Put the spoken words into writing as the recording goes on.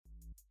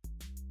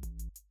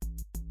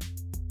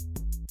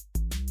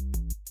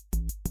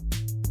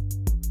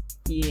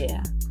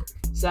Yeah.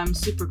 So I'm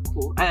super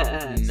cool.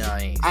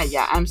 Nice.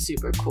 Yeah, I'm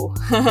super cool.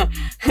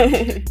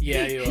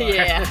 Yeah, you are.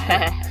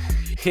 Yeah.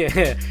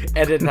 Yeah.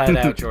 Edit that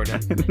out, Jordan.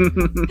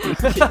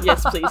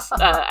 Yes, please.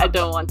 I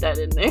don't want that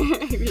in there.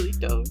 I really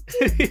don't.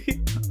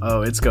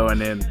 Oh, it's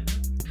going in.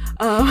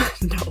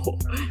 No.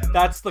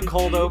 That's the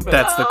cold open.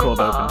 That's the cold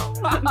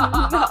open.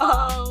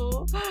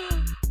 No.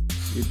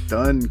 You're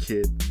done,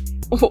 kid.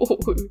 Oh,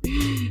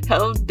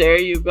 how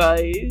dare you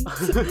guys?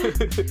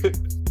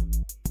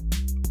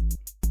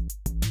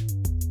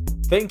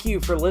 Thank you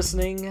for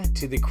listening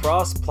to the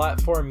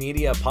Cross-Platform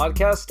Media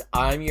Podcast.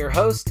 I'm your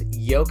host,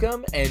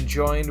 Yoakum, and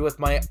joined with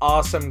my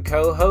awesome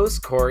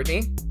co-host,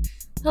 Courtney.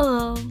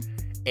 Hello.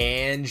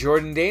 And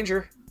Jordan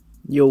Danger.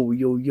 Yo,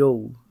 yo,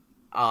 yo.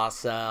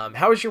 Awesome.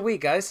 How was your week,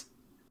 guys?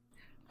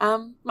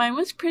 Mine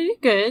was pretty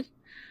good.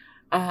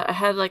 I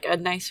had like a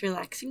nice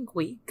relaxing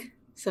week,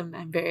 so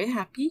I'm very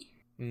happy.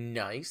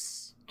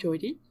 Nice.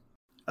 Jordan?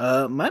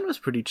 Mine was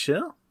pretty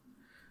chill.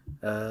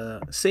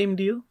 Same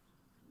deal.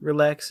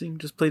 Relaxing.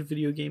 Just played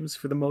video games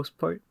for the most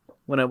part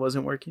when I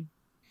wasn't working.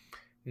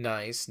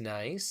 Nice.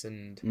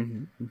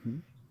 And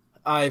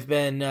I've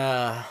been,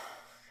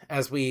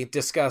 as we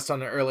discussed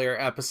on an earlier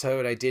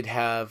episode, I did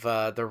have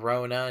the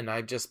Rona, and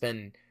I've just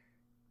been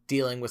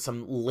dealing with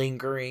some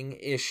lingering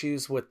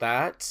issues with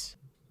that.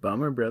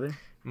 Bummer, brother.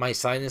 My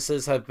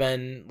sinuses have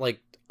been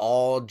like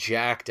all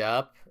jacked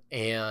up,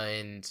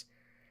 and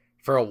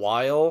for a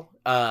while,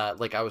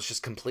 like I was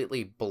just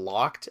completely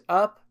blocked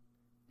up,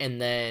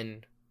 and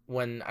then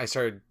when I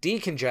started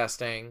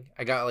decongesting,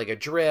 I got like a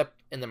drip,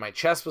 and then my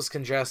chest was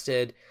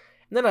congested,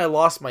 and then I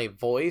lost my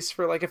voice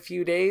for like a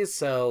few days.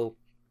 So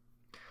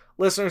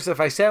listeners, if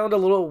I sound a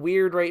little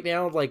weird right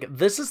now, like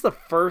this is the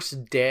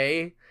first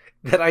day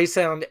that I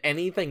sound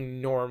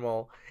anything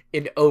normal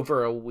in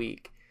over a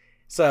week.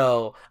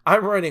 So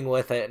I'm running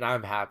with it, and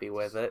I'm happy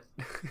with it.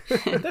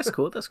 That's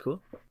cool.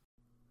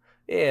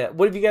 Yeah.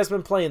 What have you guys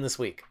been playing this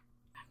week?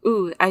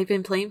 Ooh, I've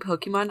been playing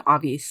Pokemon,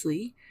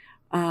 obviously.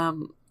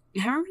 I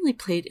haven't really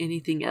played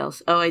anything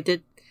else. Oh, I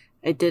did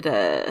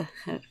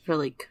for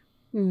like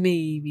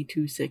maybe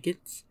 2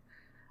 seconds,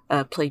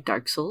 play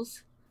Dark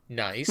Souls.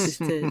 Nice.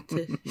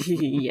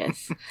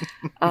 Yes.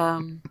 But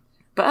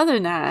other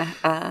than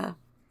that,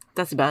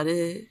 that's about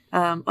it.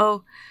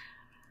 Oh,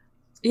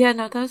 yeah,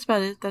 no, that's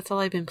about it. That's all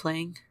I've been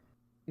playing.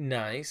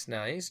 Nice.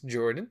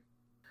 Jordan?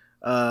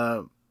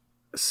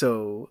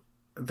 So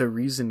the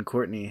reason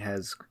Courtney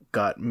has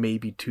got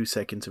maybe 2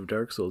 seconds of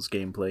Dark Souls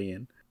gameplay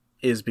in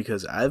is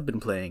because I've been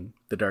playing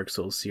the Dark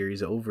Souls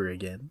series over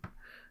again.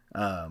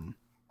 I'm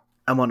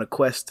on a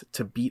quest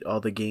to beat all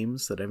the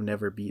games that I've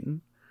never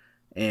beaten,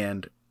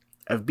 and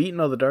I've beaten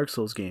all the Dark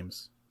Souls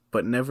games,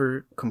 but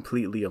never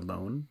completely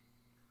alone.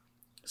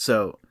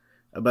 So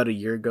about a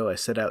year ago, I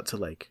set out to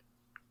like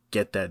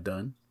get that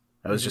done.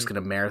 I was just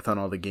gonna marathon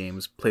all the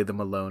games, play them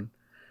alone,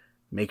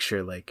 make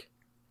sure like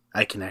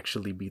I can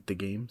actually beat the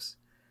games.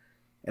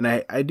 And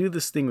I do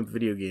this thing with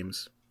video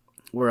games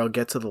where I'll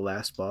get to the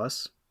last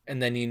boss,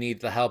 and then you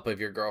need the help of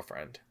your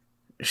girlfriend.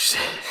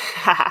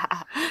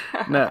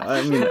 No,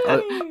 I mean,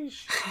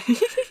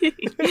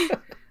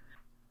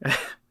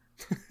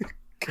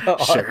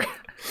 sure.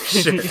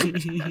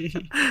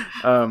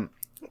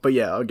 But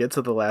yeah, I'll get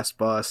to the last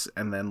boss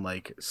and then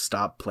like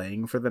stop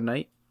playing for the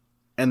night,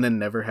 and then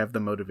never have the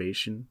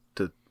motivation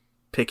to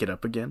pick it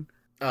up again.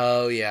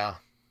 Oh yeah,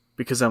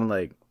 because I'm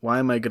like, why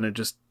am I gonna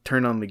just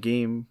turn on the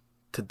game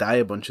to die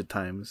a bunch of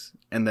times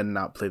and then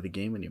not play the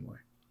game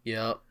anymore?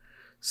 Yep.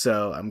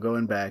 So I'm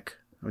going back.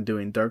 I'm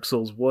doing Dark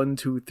Souls 1,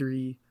 2,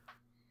 3,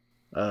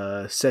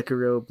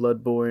 Sekiro,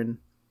 Bloodborne,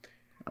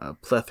 a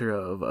plethora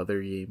of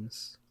other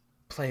games.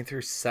 Playing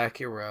through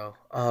Sekiro.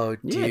 Oh,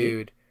 Yeah,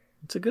 dude.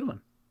 It's a good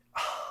one.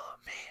 Oh,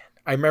 man.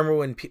 I remember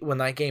when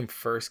that game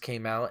first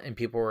came out and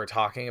people were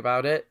talking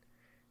about it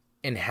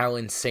and how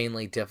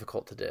insanely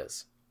difficult it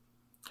is.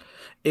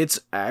 It's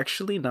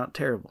actually not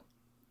terrible.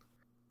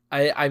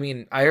 I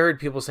mean, I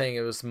heard people saying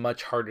it was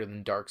much harder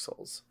than Dark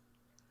Souls.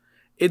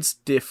 It's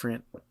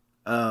different.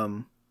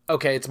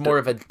 Okay, it's more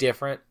of a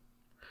different...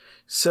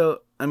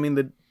 So, I mean,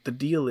 the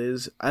deal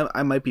is,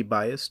 I might be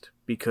biased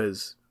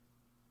because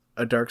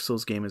a Dark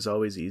Souls game is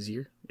always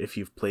easier if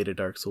you've played a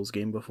Dark Souls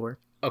game before.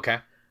 Okay.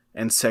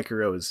 And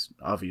Sekiro is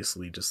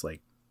obviously just like,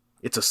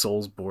 it's a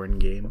Soulsborne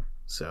game,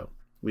 so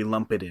we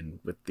lump it in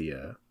with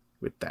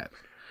that.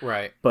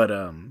 Right. But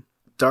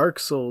Dark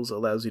Souls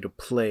allows you to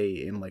play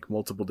in like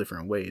multiple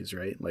different ways,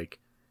 right? Like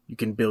you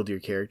can build your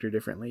character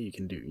differently. You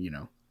can do,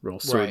 roll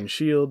sword and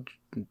shield,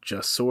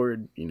 just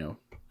sword,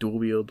 dual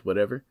wield,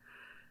 whatever.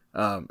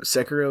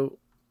 Sekiro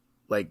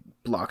like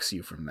blocks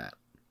you from that.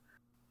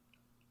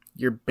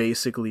 You're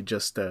basically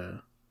just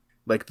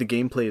like the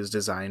gameplay is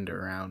designed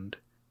around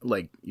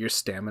like your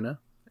stamina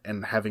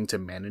and having to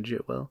manage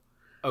it well.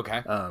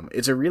 Okay.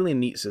 It's a really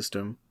neat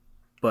system,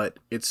 but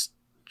it's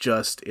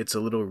a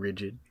little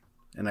rigid,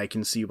 and I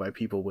can see why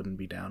people wouldn't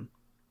be down.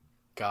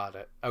 Got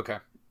it. Okay.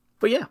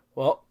 But yeah.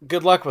 Well,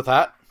 good luck with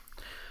that.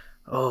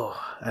 Oh,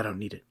 I don't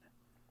need it.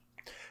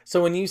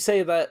 So when you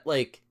say that,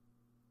 like,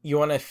 you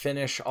want to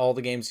finish all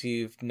the games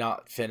you've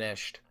not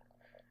finished,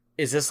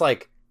 Is this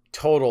like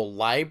total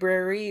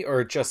library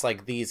or just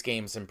like these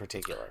games in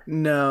particular?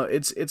 No,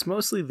 it's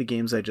mostly the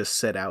games I just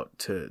set out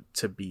to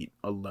beat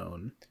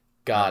alone.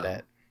 Got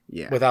it.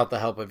 Yeah. Without the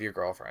help of your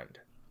girlfriend.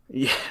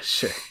 Yeah,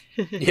 sure.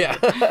 Yeah.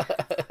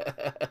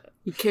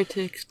 You care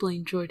to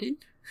explain, Jordan?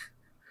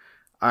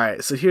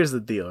 Alright, so here's the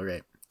deal,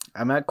 right?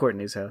 I'm at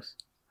Courtney's house.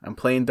 I'm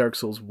playing Dark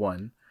Souls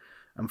 1.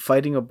 I'm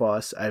fighting a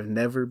boss I've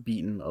never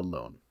beaten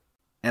alone.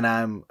 And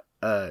I'm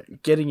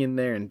getting in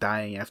there and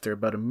dying after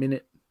about a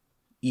minute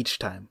each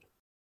time.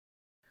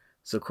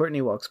 So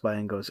Courtney walks by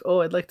and goes,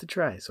 "Oh, I'd like to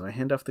try." So I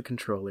hand off the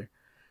controller.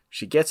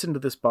 She gets into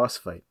this boss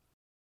fight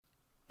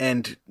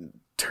and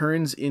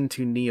turns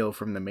into Neo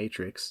from the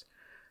Matrix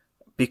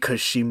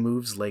because she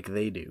moves like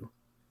they do.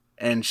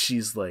 And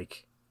she's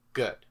like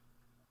Good.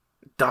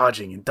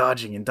 dodging and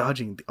dodging and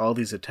dodging all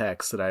these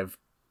attacks that I've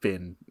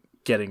been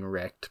getting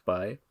wrecked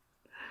by.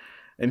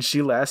 And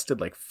she lasted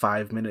like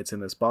 5 minutes in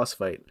this boss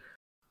fight.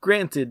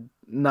 Granted,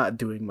 not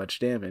doing much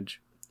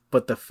damage,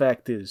 but the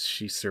fact is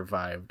she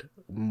survived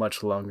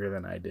much longer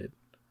than I did.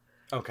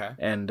 Okay.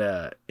 And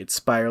it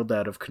spiraled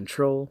out of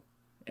control,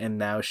 and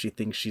now she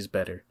thinks she's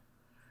better.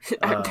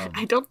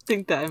 I don't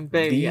think that I'm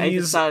very. I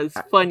just thought it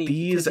was funny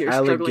because you're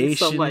struggling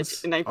so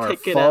much, and I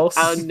pick it up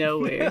out of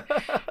nowhere.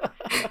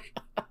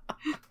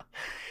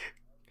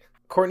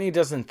 Courtney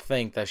doesn't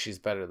think that she's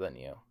better than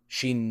you.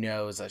 She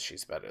knows that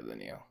she's better than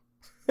you.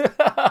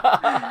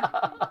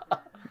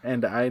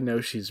 And I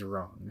know she's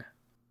wrong.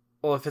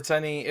 Well, if it's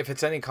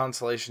any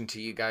consolation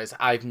to you guys,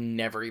 I've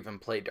never even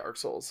played Dark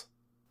Souls.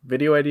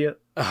 Video idea?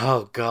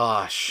 Oh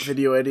gosh.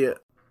 Video idea.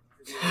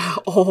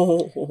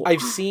 Oh,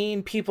 I've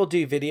seen people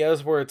do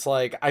videos where it's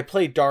like, I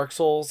play Dark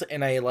Souls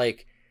and I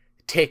like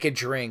take a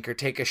drink or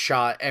take a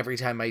shot every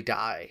time I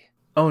die.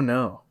 Oh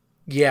no.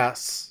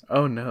 Yes.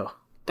 Oh no.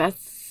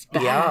 that's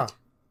bad. Yeah.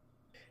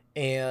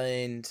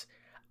 And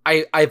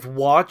I've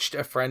watched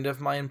a friend of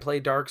mine play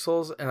Dark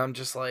Souls and I'm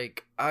just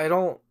like, I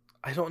don't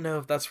know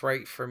if that's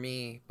right for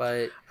me,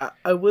 but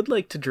I would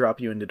like to drop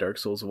you into Dark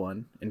Souls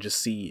 1 and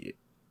just see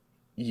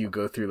you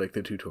go through like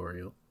the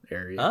tutorial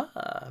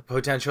area.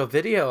 Potential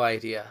video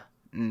idea.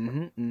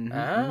 Yes.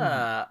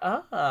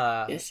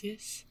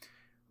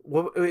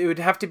 Well, it would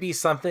have to be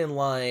something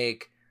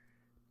like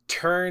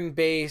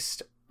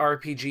turn-based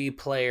RPG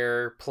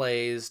player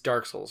plays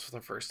Dark Souls for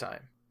the first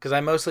time. Because I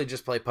mostly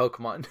just play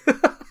Pokemon.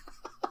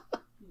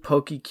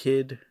 Pokey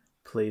Kid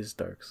plays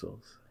Dark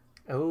Souls.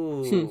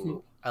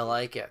 Oh, I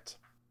like it.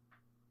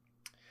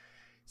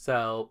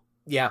 So,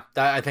 yeah,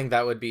 I think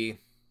that would be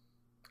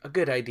a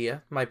good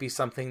idea. Might be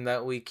something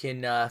that we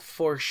can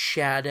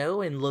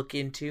foreshadow and look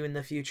into in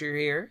the future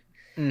here.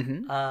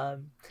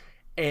 Mm-hmm.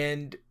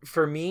 And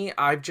for me,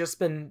 I've just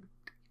been...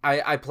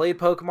 I played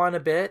Pokemon a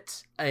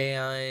bit,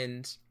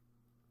 and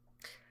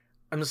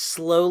I'm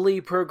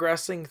slowly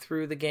progressing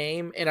through the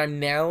game, and I'm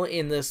now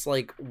in this,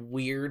 like,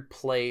 weird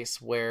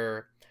place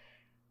where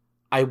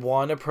I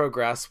want to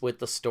progress with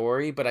the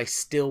story, but I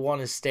still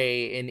want to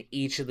stay in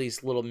each of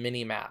these little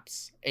mini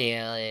maps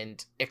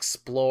and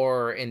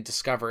explore and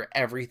discover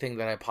everything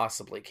that I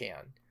possibly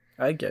can.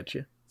 I get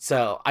you.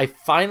 So I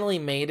finally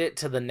made it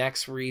to the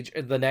next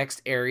the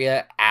next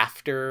area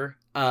after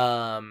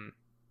the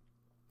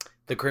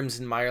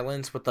Crimson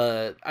Mirelands with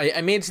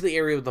I made it to the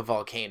area with the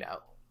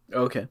volcano.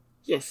 Okay.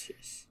 Yes.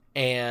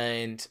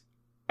 And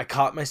I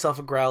caught myself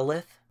a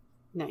Growlithe.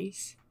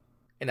 Nice.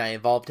 And I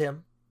evolved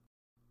him.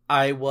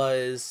 I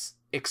was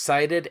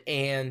excited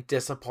and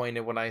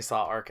disappointed when I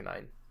saw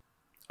Arcanine.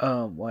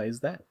 Why is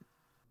that?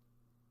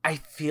 I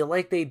feel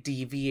like they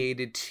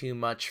deviated too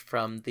much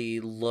from the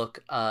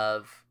look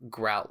of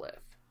Growlithe.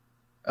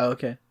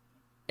 Okay.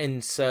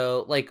 And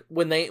so, like,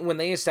 when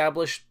they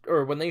established,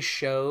 or when they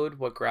showed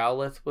what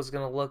Growlithe was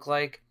going to look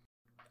like,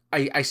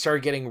 I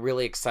started getting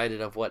really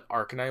excited of what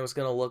Arcanine was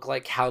going to look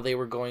like, how they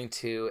were going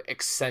to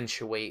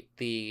accentuate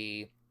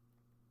the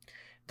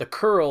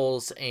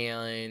curls,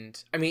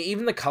 and I mean,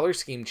 even the color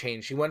scheme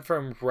changed. You went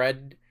from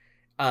red,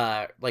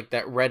 like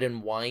that red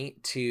and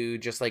white, to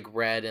just like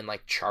red and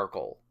like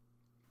charcoal.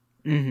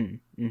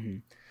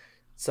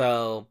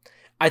 So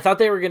I thought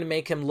they were going to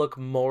make him look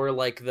more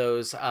like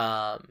those,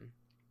 I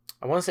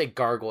want to say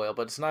gargoyle,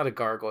 but it's not a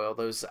gargoyle.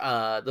 Those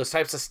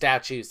types of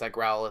statues that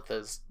Growlithe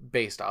is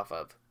based off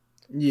of.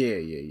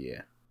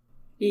 Yeah.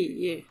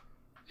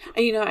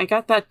 And, I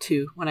got that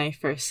too when I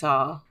first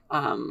saw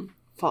the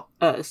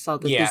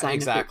design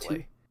exactly.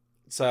 of it too.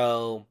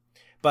 So,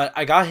 but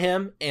I got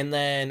him, and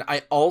then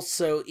I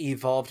also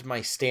evolved my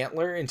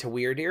Stantler into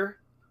Weirdeer.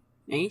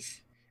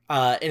 Nice.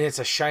 And it's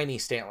a shiny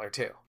Stantler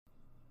too.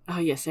 Oh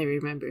yes, I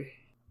remember.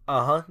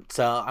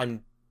 So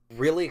I'm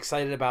really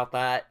excited about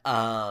that.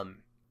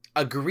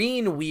 A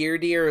green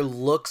Weirdeer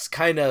looks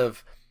kind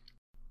of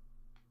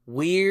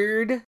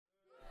weird.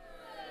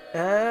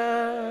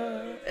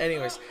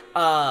 Anyways,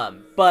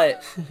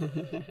 but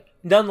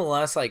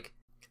nonetheless, like,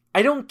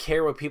 I don't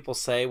care what people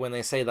say when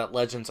they say that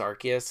Legends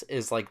Arceus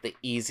is like the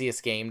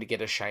easiest game to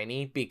get a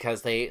shiny,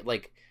 because they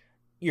like,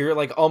 you're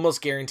like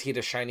almost guaranteed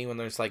a shiny when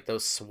there's like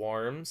those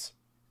swarms.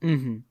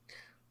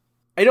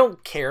 I I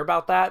don't care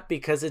about that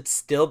because it's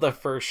still the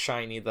first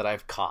shiny that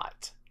I've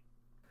caught.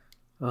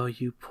 Oh,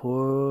 you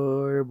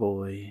poor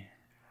boy.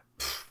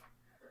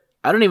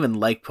 I don't even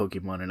like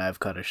Pokemon and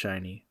I've caught a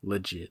shiny.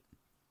 Legit.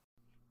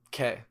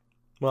 Okay.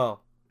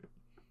 Well,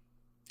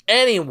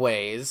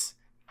 anyways,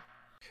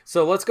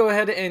 so let's go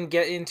ahead and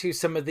get into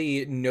some of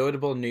the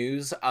notable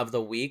news of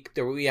the week.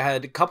 We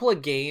had a couple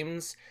of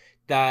games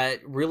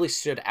that really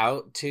stood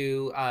out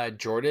to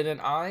Jordan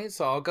and I,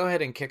 so I'll go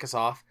ahead and kick us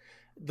off.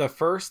 The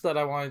first that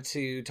I wanted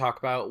to talk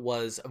about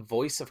was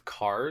Voice of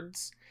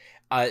Cards.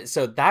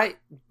 So that,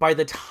 by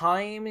the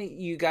time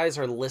you guys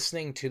are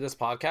listening to this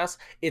podcast,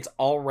 it's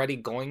already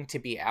going to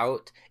be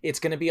out. It's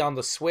going to be on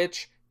the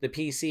Switch, the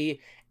PC,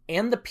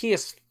 and the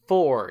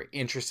PS4,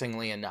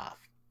 interestingly enough.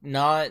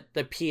 Not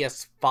the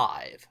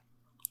PS5.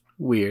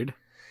 Weird.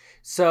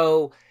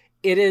 So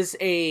it is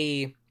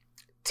a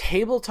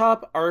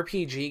tabletop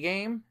RPG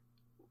game,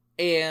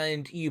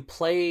 and you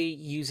play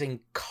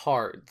using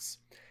cards.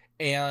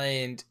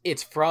 And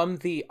it's from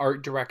the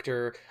art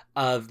director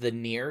of the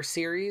Nier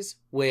series,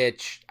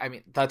 which, I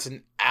mean, that's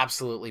an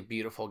absolutely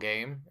beautiful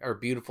game, or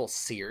beautiful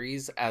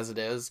series as it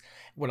is.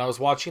 When I was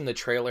watching the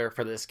trailer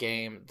for this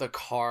game, the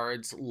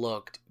cards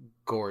looked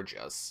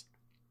gorgeous.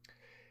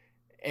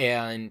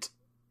 And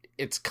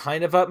it's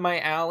kind of up my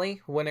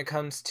alley when it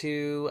comes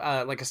to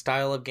like a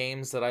style of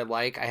games that I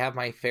like. I have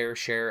my fair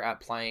share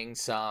at playing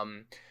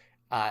some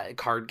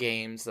card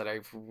games that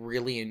I've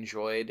really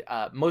enjoyed,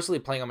 mostly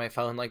playing on my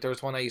phone. Like there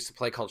was one I used to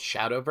play called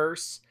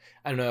Shadowverse.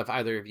 I don't know if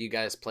either of you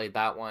guys played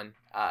that one.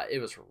 It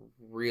was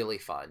really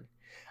fun.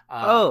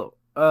 No.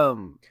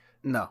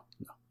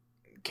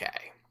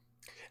 Okay.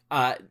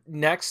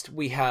 Next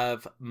we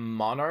have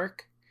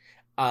Monarch.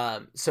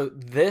 So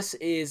this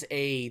is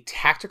a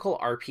tactical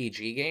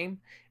RPG game.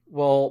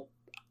 Well,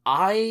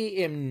 I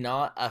am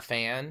not a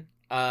fan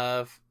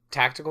of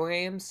tactical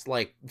games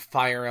like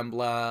Fire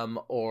Emblem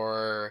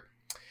or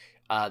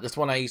this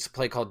one I used to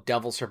play called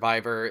Devil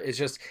Survivor. Is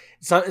just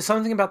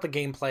something about the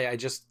gameplay I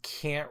just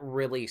can't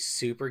really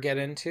super get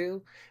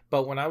into.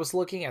 But when I was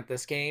looking at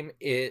this game,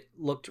 it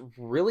looked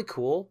really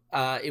cool.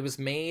 It was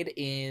made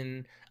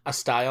in a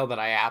style that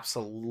I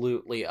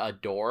absolutely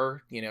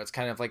adore. You know, it's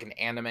kind of like an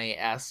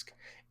anime-esque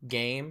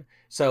game.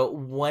 So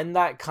when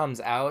that comes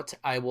out,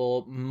 I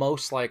will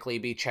most likely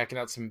be checking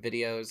out some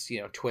videos, you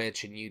know,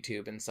 Twitch and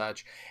YouTube and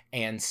such,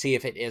 and see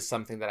if it is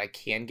something that I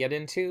can get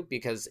into,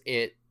 because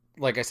it,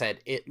 like I said,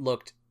 it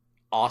looked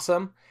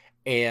awesome,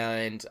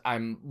 and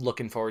I'm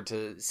looking forward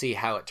to see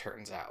how it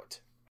turns out.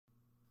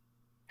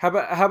 How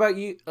about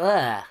you?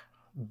 Blah.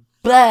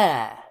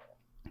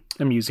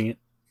 I'm using it.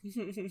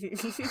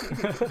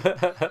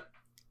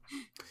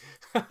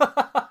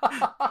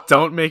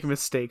 Don't make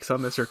mistakes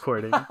on this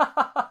recording.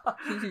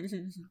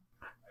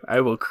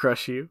 I will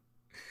crush you.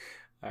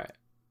 All right.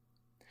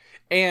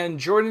 And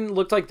Jordan,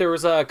 looked like there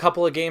was a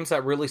couple of games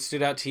that really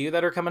stood out to you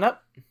that are coming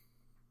up.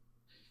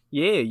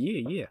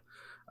 Yeah.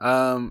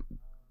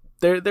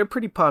 They're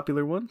pretty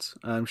popular ones.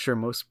 I'm sure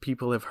most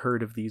people have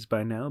heard of these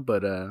by now,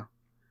 but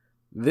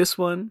this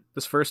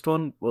first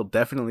one will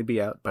definitely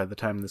be out by the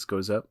time this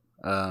goes up.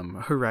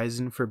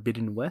 Horizon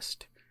Forbidden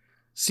West,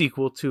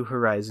 sequel to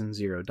Horizon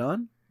Zero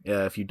Dawn.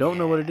 If you don't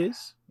know what it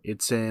is,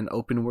 it's an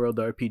open world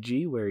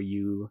RPG where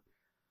you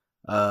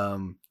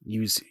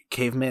use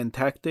caveman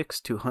tactics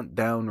to hunt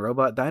down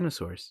robot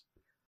dinosaurs.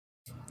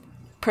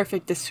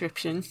 Perfect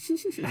description.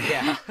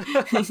 Yeah.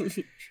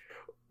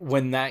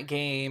 When that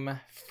game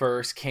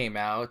first came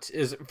out,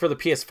 is for the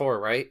PS4,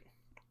 right?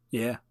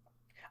 Yeah.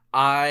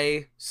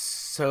 I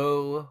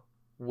so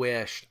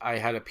wished I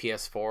had a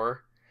PS4.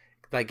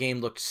 That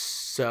game looked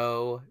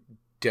so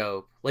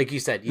dope. Like you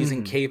said,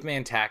 using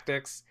caveman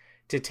tactics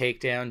to take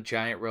down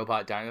giant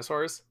robot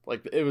dinosaurs.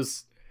 Like, it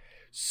was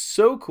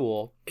so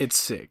cool. It's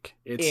sick.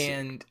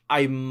 And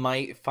I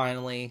might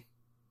finally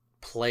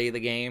play the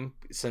game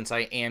since I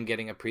am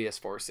getting a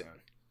PS4 soon.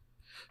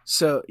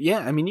 So, yeah,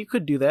 I mean, you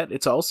could do that.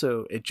 It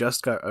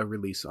just got a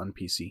release on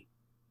PC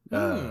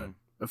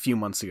a few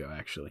months ago,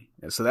 actually.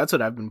 So that's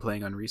what I've been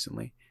playing on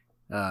recently,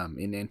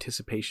 in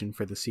anticipation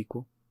for the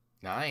sequel.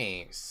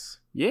 Nice.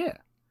 Yeah.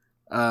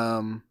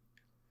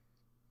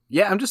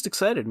 Yeah, I'm just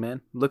excited,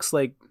 man. Looks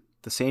like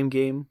the same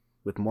game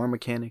with more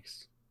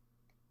mechanics,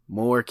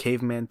 more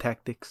caveman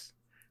tactics.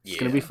 It's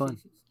going to be fun.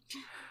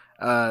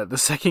 The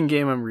second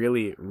game I'm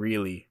really,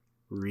 really,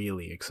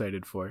 really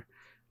excited for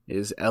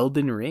is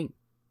Elden Ring.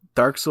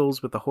 Dark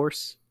Souls with a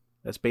horse.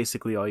 That's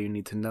basically all you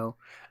need to know.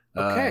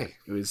 Okay.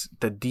 It was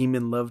the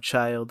demon love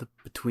child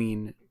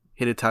between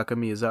Hidetaka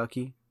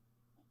Miyazaki,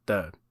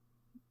 the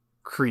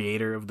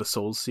creator of the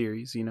Souls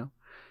series, you know,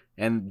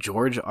 and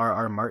George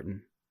R.R.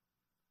 Martin,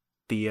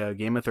 the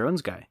Game of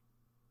Thrones guy.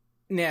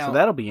 Now, so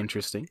that'll be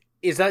interesting.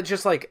 Is that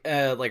just like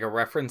a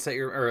reference that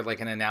or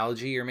like an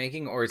analogy you're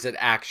making, or is it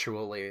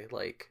actually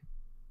like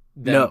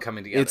them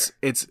coming together?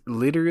 It's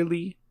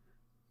literally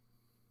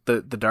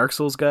the Dark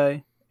Souls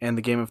guy and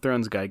the Game of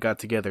Thrones guy got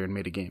together and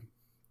made a game.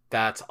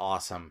 That's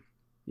awesome.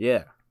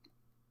 Yeah.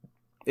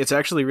 It's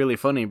actually really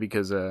funny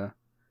because,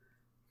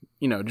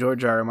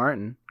 George R.R.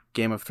 Martin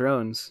Game of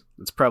Thrones,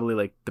 it's probably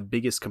like the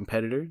biggest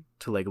competitor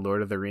to like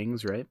Lord of the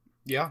Rings, right?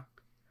 Yeah.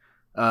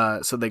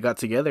 So they got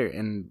together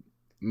and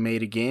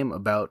made a game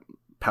about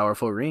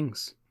powerful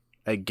rings.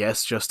 I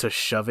guess just to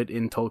shove it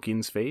in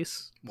Tolkien's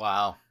face.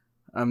 Wow.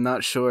 I'm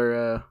not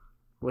sure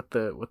what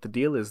the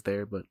deal is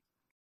there, but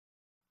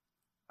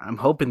I'm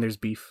hoping there's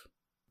beef.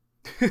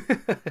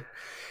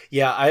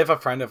 Yeah, I have a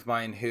friend of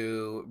mine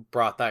who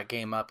brought that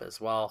game up as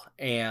well.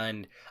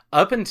 And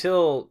up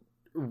until,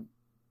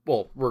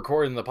 well,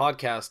 recording the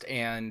podcast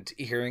and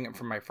hearing it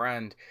from my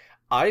friend,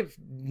 I've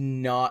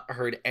not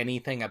heard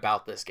anything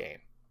about this game.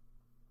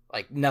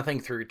 Like, nothing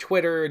through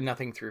Twitter,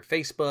 nothing through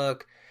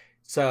Facebook.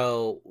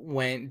 So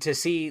when to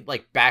see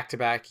like back to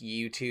back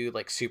you two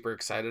like super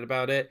excited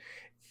about it,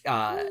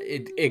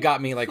 it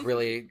got me like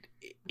really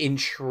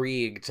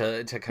intrigued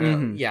to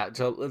kind of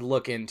to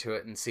look into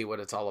it and see what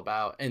it's all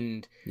about.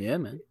 And yeah,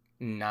 man,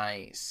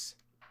 nice.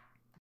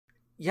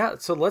 Yeah,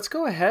 so let's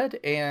go ahead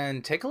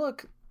and take a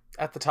look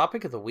at the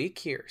topic of the week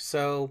here.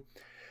 So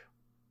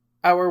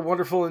our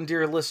wonderful and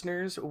dear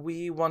listeners,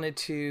 we wanted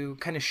to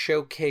kind of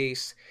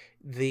showcase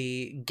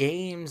the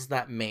games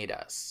that made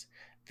us.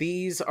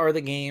 These are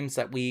the games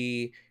that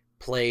we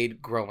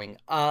played growing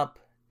up.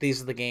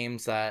 These are the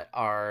games that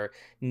are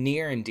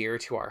near and dear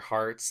to our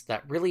hearts,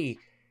 that really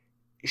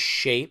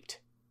shaped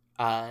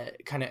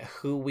kind of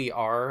who we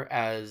are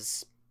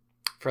as,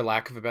 for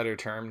lack of a better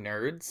term,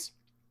 nerds.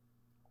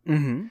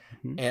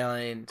 Mm-hmm.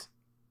 And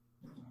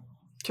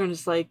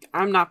Jordan's like,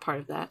 I'm not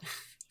part of that.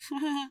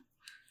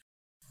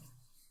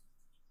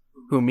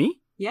 Who, me?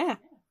 Yeah.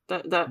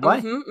 That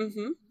Why?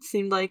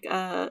 Seemed like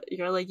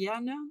you're like, yeah,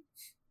 no.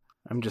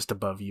 I'm just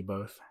above you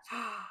both.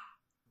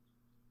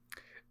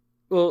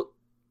 Well,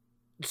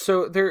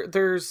 so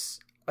there's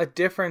a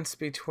difference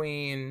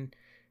between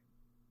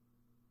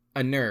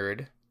a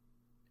nerd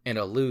and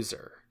a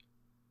loser.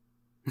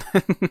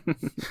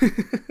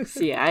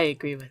 See, I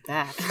agree with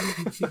that.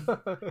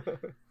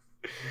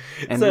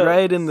 And so,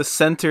 right in the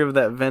center of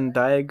that Venn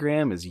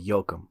diagram is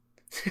Yoakum.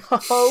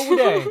 Oh,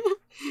 dang.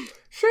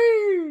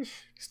 Sheesh.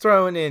 He's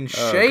throwing in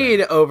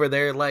shade over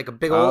there like a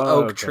big old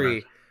oak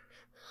tree.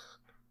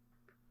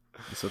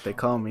 That's what they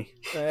call me.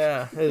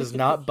 Yeah, it is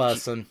not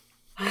bussin'.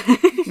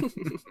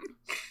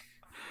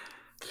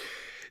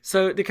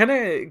 So to kind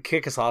of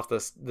kick us off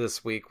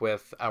this week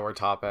with our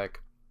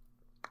topic,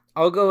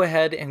 I'll go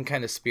ahead and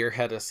kind of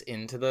spearhead us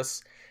into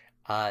this.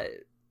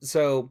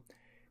 So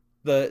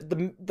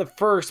the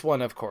first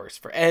one, of course,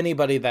 for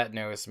anybody that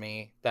knows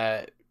me,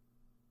 that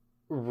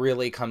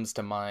really comes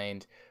to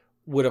mind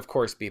would, of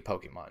course, be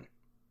Pokemon.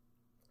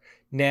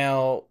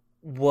 Now,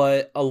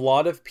 what a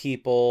lot of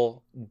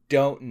people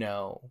don't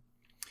know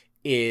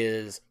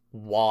is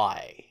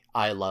why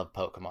I love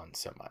Pokemon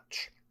so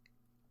much.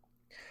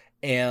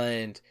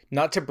 And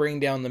not to bring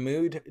down the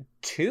mood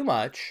too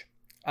much,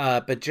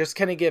 but just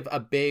kind of give a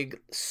big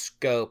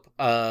scope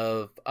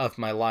of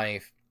my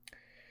life.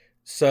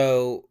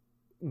 So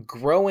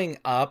growing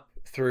up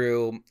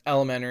through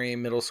elementary,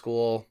 middle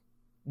school,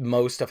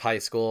 most of high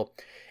school,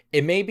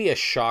 it may be a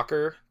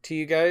shocker to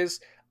you guys,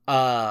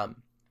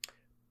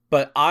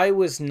 but I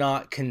was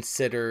not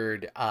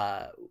considered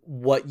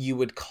what you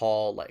would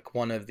call like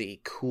one of the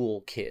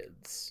cool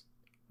kids.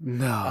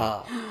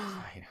 No.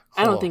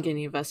 I don't think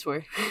any of us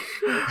were.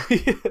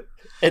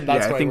 And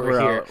that's why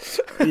we're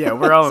here.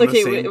 We're all on the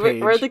same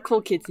page. We're the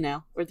cool kids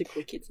now.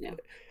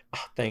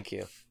 Oh, thank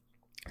you.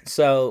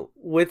 So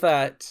with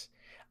that,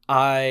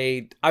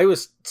 I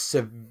was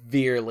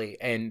severely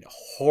and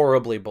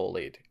horribly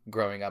bullied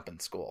growing up in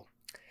school.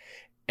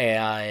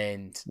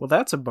 And well,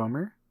 that's a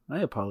bummer. I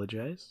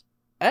apologize.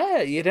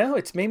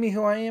 It's made me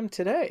who I am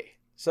today.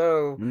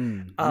 So,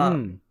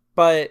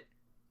 but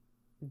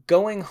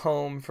going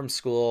home from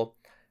school,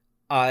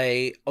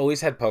 I always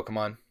had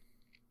Pokemon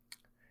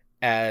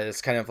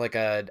as kind of like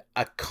a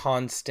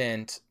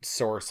constant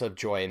source of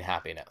joy and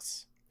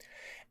happiness.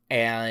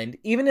 And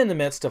even in the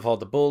midst of all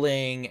the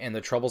bullying and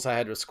the troubles I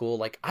had with school,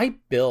 like I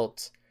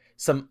built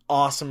some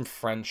awesome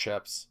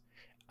friendships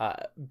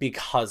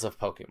because of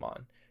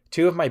Pokemon.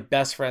 Two of my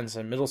best friends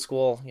in middle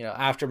school,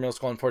 after middle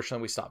school,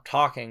 unfortunately, we stopped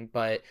talking.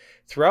 But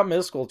throughout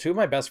middle school, two of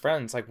my best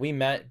friends, like we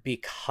met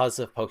because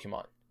of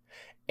Pokemon.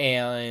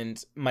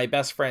 And my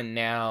best friend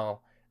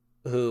now,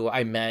 who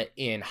I met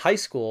in high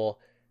school,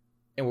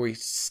 and we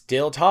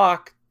still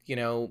talk,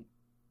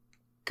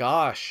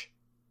 gosh,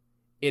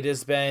 it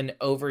has been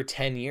over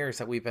 10 years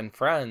that we've been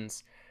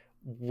friends.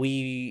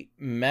 We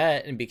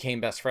met and became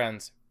best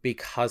friends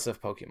because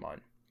of Pokemon.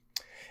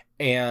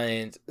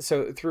 And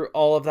so through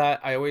all of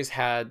that, I always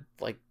had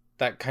like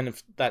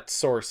that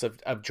source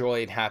of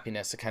joy and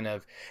happiness to kind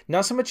of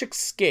not so much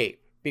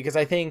escape, because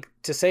I think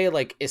to say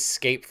like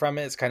escape from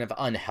it is kind of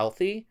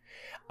unhealthy.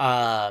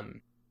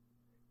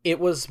 It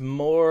was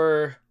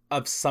more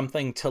of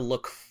something to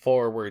look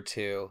forward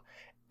to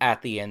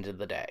at the end of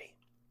the day,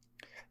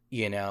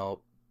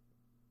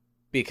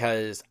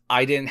 because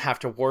I didn't have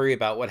to worry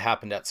about what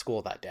happened at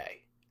school that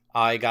day.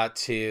 I got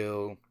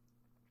to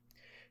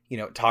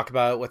talk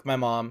about it with my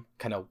mom,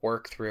 kind of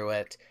work through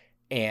it,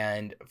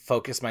 and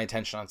focus my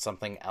attention on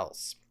something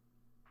else.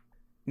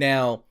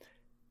 Now,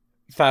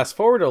 fast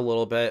forward a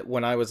little bit,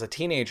 when I was a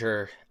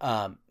teenager,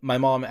 my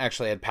mom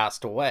actually had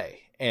passed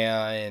away,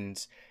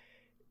 and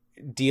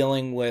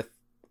dealing with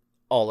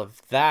all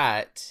of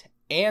that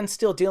and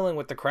still dealing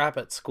with the crap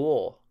at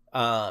school,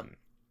 I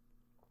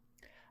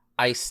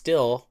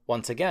still,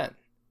 once again,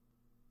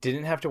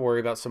 didn't have to worry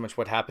about so much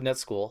what happened at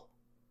school.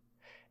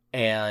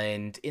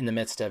 And in the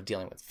midst of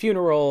dealing with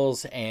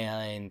funerals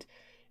and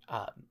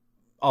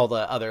all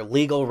the other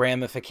legal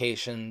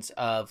ramifications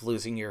of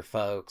losing your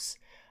folks,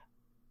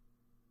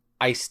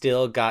 I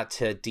still got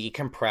to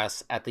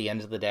decompress at the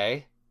end of the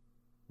day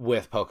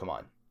with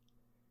Pokemon.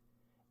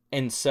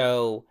 And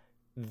so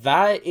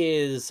that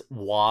is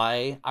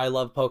why I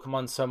love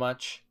Pokemon so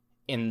much,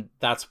 and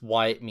that's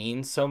why it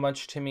means so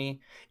much to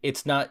me.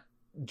 It's not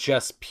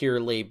just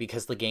purely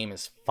because the game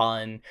is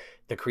fun,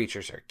 the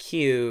creatures are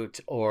cute,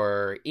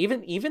 or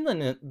even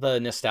the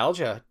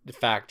nostalgia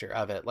factor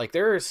of it. Like,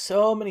 there are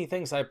so many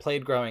things I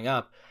played growing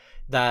up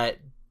that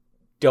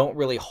don't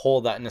really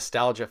hold that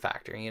nostalgia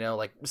factor, you know,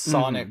 like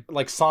Sonic,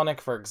 like Sonic,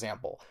 for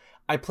example.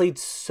 I played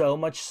so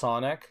much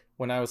Sonic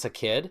when I was a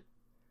kid.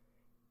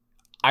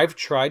 I've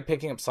tried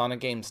picking up Sonic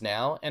games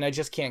now, and I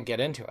just can't get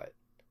into it.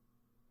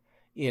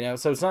 You know,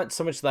 so it's not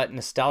so much that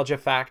nostalgia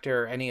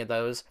factor or any of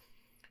those,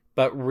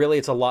 but really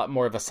it's a lot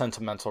more of a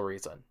sentimental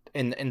reason.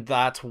 And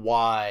that's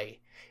why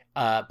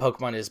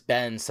Pokemon has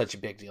been such a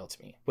big deal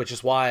to me, which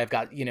is why I've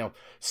got, you know,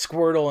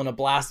 Squirtle and a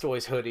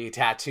Blastoise hoodie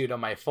tattooed on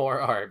my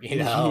forearm, you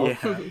know?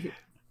 Yeah.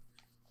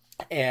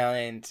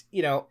 And,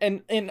 you know,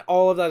 and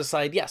all of that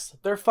aside, yes,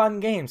 they're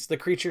fun games. The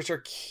creatures are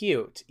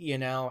cute, you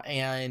know,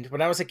 and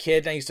when I was a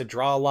kid, I used to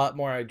draw a lot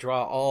more. I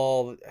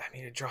draw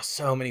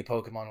so many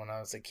Pokemon when I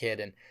was a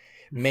kid and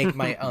make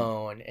my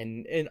own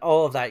and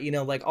all of that, you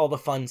know, like all the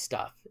fun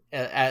stuff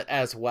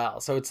as well.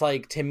 So it's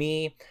like, to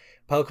me,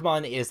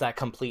 Pokemon is that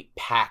complete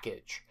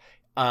package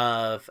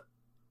of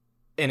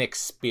an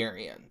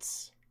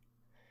experience.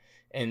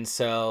 And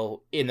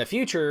so in the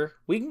future,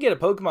 we can get a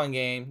Pokemon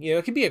game. You know,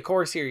 it could be a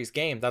core series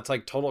game that's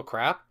like total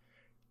crap,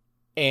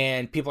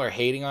 and people are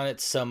hating on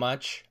it so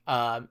much.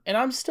 And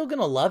I'm still going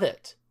to love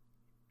it.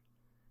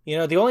 You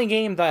know, the only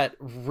game that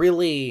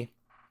really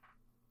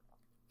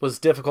was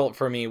difficult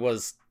for me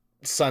was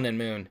Sun and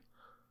Moon.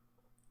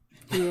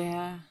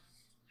 Yeah.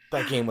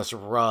 That game was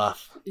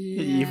rough.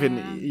 Yeah.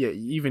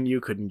 Even you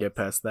couldn't get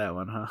past that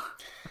one, huh?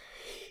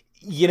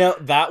 You know,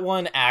 that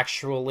one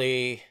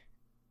actually...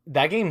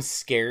 That game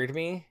scared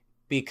me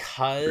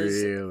because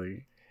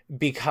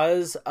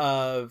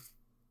of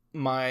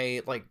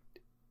my, like,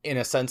 in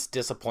a sense,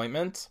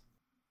 disappointment.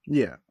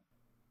 Yeah.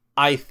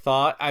 I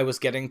thought I was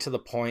getting to the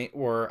point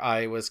where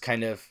I was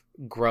kind of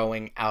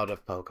growing out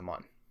of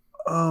Pokemon.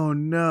 Oh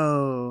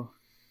no.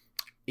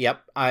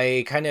 Yep.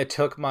 I kind of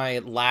took my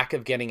lack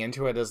of getting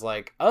into it as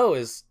like,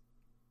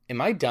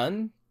 am I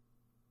done?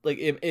 Like,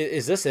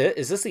 is this it?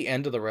 Is this the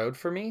end of the road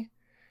for me?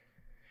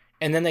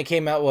 And then they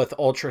came out with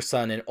Ultra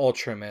Sun and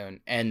Ultra Moon,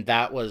 and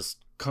that was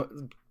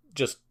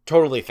just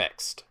totally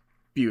fixed.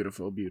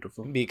 Beautiful.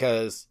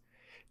 Because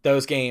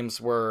those games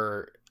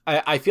were...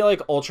 I feel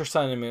like Ultra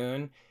Sun and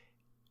Moon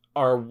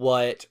are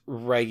what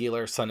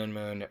regular Sun and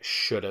Moon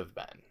should have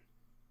been.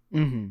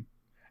 Mm-hmm.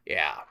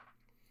 Yeah.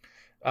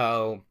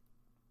 Oh.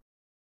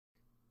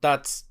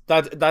 That's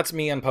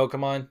me on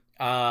Pokemon.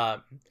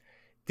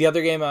 The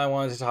other game I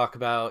wanted to talk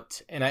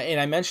about, and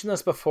I mentioned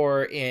this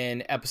before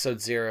in episode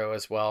 0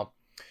 as well,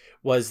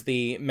 was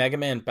the Mega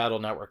Man Battle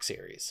Network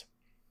series.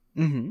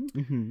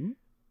 And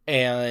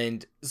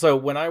so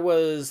when I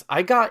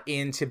got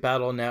into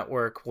Battle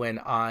Network when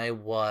I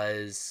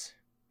was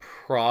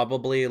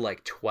probably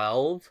like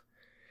 12,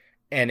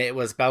 and it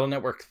was Battle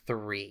Network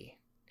 3.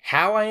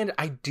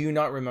 I do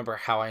not remember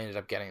how I ended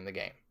up getting the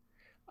game,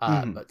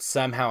 but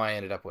somehow I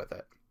ended up with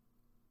it.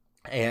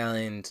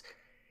 And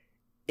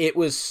it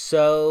was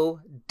so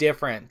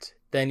different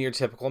than your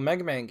typical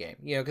Mega Man game,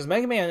 you know, because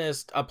Mega Man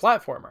is a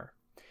platformer.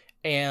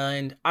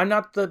 And I'm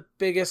not the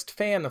biggest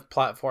fan of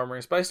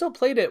platformers, but I still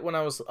played it when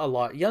I was a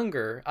lot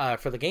younger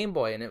for the Game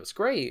Boy, and it was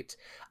great.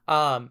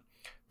 But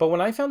when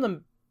I found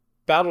the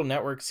Battle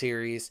Network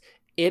series,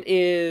 it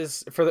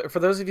is, for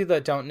those of you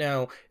that don't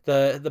know,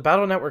 the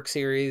Battle Network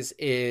series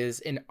is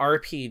an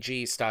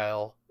RPG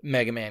style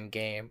Mega Man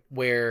game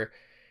where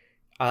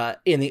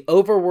in the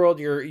overworld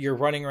you're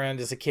running around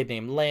as a kid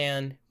named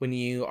Lan. When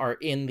you are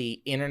in the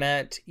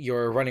internet,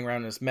 you're running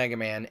around as Mega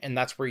Man, and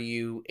that's where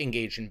you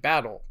engage in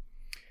battle.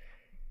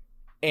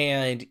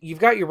 And you've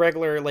got your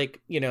regular, like,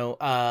 you know,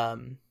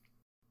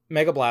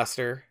 Mega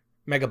Buster,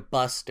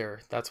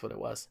 that's what it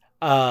was,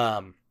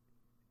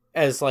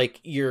 as like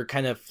your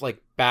kind of like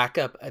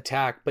backup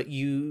attack, but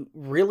you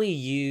really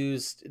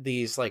used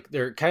these, like,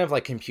 they're kind of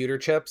like computer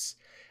chips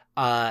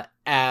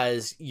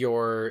as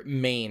your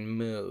main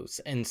moves.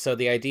 And so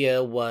the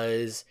idea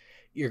was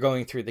you're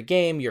going through the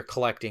game, you're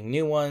collecting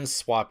new ones,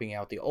 swapping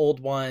out the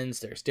old ones,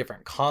 there's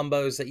different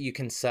combos that you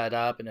can set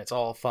up, and it's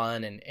all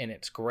fun and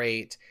it's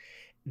great.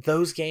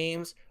 Those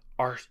games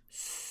are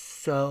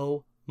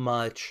so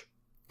much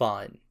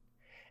fun.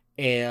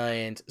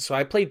 And so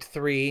I played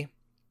 3,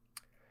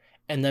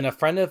 and then a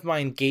friend of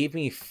mine gave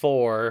me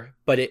 4,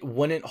 but it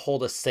wouldn't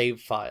hold a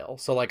save file.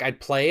 So like I'd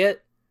play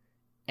it,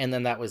 and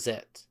then that was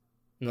it.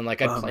 And then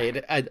like I'd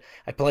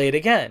play it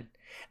again,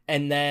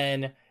 and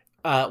then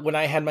when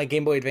I had my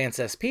Game Boy Advance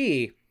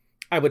SP,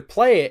 I would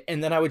play it,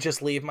 and then I would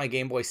just leave my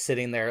Game Boy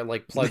sitting there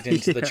like plugged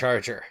into the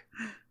charger.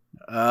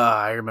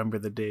 I remember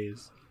the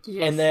days.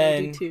 Yes, and then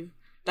I do too.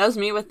 That was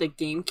me with the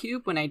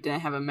GameCube when I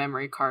didn't have a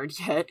memory card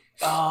yet.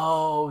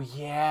 Oh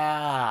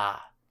yeah.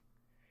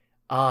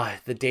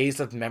 The days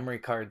of memory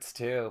cards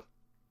too.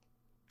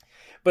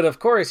 But of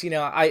course,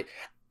 I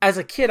as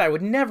a kid I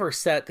would never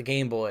set the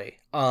Game Boy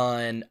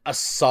on a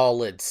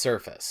solid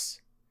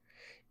surface.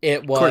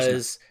 It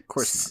was of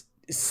course not.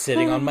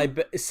 Sitting on my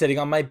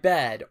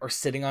bed, or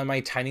sitting on my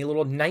tiny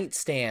little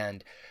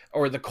nightstand,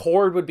 or the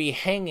cord would be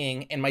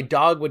hanging and my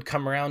dog would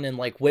come around and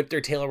like whip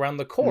their tail around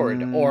the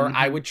cord, or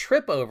I would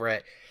trip over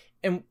it.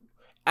 And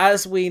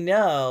as we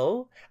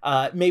know,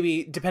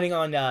 maybe depending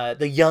on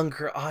the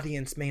younger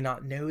audience may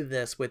not know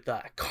this with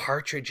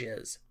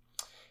cartridges,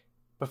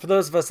 but for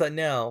those of us that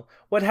know,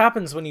 what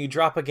happens when you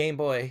drop a Game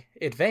Boy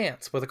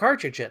Advance with a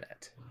cartridge in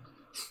it?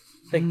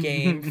 The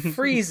game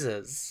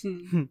freezes.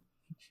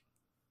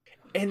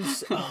 And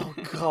oh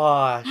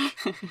gosh.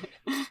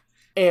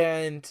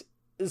 And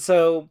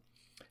so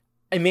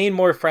I made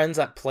more friends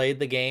that played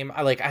the game.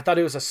 I thought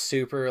it was a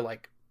super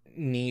like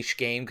niche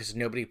game because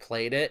nobody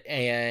played it,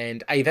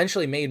 and I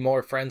eventually made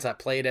more friends that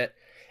played it.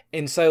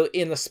 And so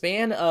in the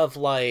span of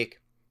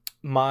like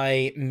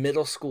my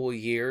middle school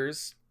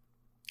years,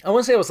 I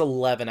want to say I was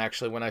 11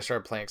 actually when I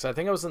started playing, so I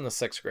think I was in the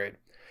 6th grade.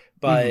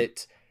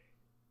 But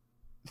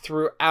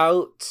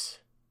throughout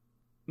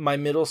my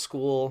middle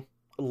school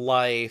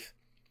life,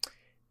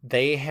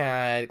 they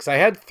had, because I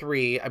had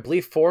 3, I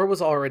believe 4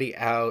 was already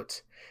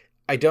out.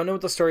 I don't know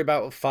what the story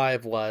about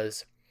 5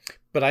 was,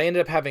 but I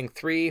ended up having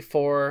 3,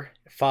 4,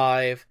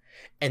 5,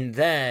 and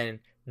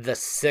then the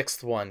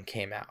 6th one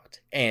came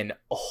out. And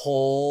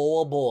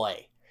oh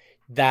boy,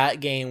 that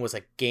game was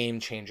a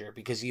game changer,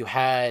 because you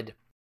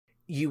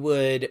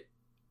would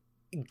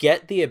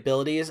get the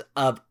abilities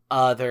of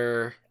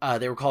other,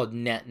 they were called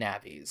net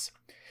navies,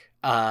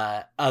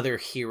 other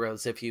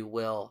heroes, if you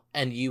will,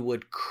 and you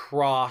would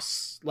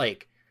cross,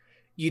 like,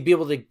 you'd be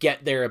able to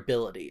get their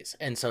abilities.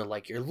 And so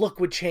like your look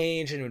would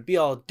change and it would be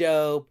all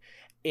dope.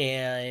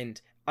 And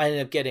I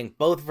ended up getting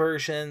both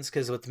versions,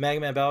 because with the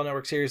Mega Man Battle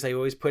Network series, they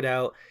always put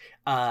out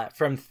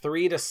from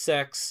 3 to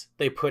 6,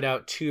 they put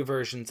out 2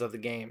 versions of the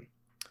game.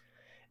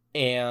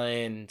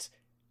 And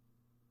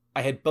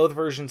I had both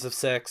versions of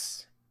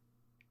 6.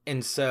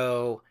 And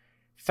so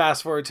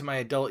fast forward to my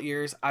adult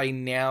years, I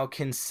now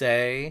can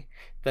say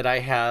that I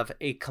have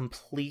a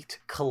complete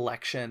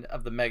collection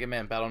of the Mega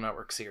Man Battle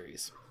Network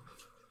series.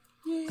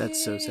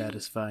 That's so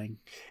satisfying.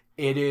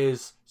 It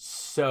is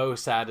so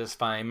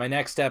satisfying. My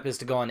next step is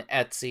to go on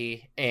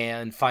Etsy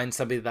and find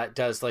somebody that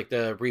does like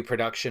the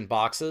reproduction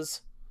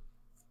boxes.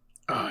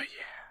 Oh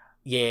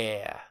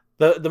yeah.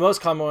 The most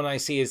common one I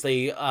see is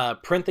they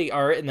print the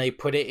art and they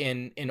put it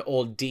in an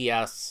old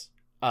DS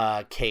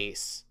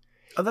case.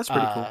 Oh, that's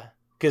pretty cool.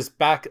 Because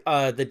back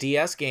the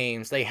DS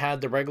games, they had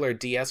the regular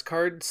DS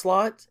card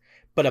slot,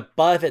 but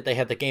above it they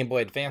had the Game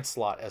Boy Advance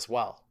slot as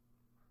well.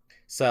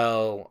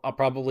 So I'll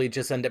probably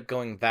just end up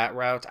going that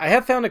route. I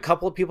have found a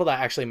couple of people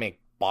that actually make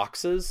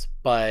boxes,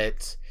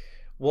 but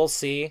we'll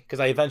see, because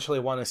I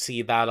eventually want to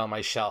see that on my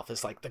shelf.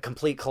 It's like the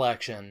complete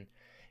collection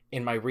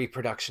in my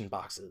reproduction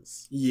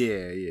boxes.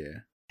 Yeah.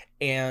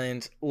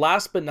 And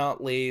last but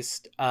not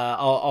least,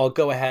 I'll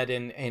go ahead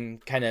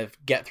and kind of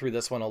get through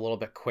this one a little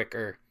bit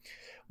quicker,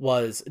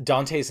 was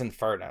Dante's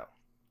Inferno.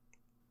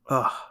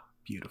 Oh,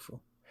 beautiful.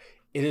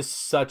 It is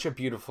such a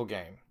beautiful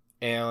game.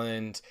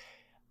 And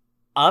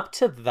up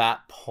to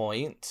that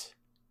point,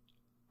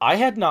 I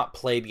had not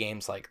played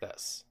games like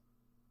this.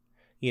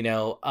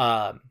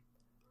 I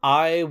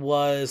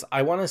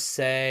want to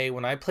say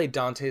when I played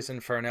Dante's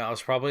Inferno, I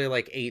was probably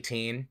like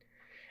 18.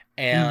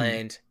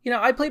 And,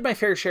 I played my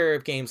fair share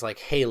of games like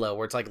Halo,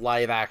 where it's like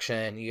live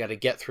action, you got to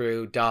get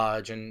through,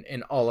 dodge,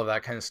 and all of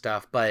that kind of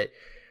stuff. But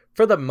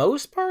for the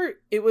most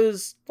part, it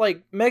was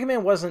like Mega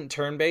Man wasn't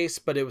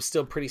turn-based, but it was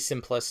still pretty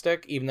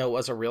simplistic, even though it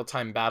was a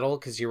real-time battle,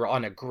 because you were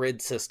on a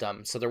grid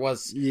system. So there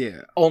was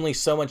only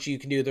so much you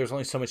can do. There's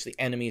only so much the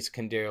enemies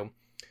can do.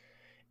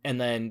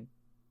 And then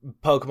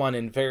Pokemon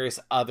and various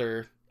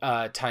other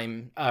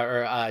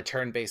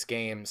turn-based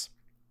games.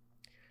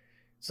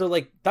 So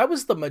like that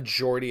was the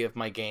majority of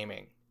my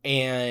gaming.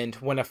 And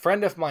when a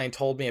friend of mine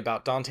told me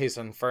about Dante's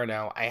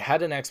Inferno, I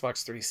had an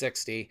Xbox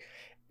 360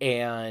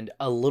 and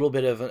a little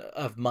bit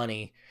of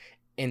money,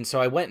 and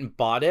so I went and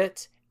bought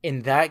it.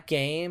 In that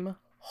game,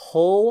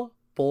 oh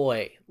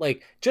boy,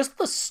 like just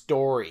the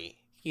story,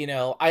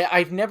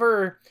 I've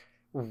never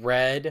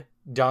read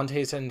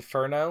Dante's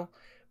Inferno.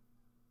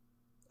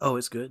 Oh,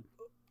 it's good.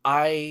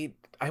 I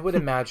would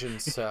imagine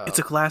so. It's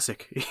a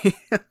classic.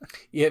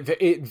 Yeah,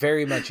 it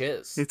very much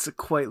is. It's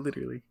quite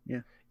literally,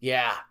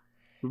 yeah.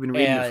 We've been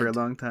reading it for a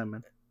long time,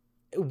 man.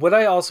 What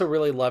I also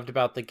really loved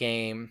about the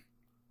game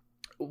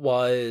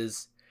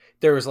was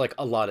there was like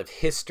a lot of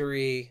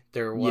history.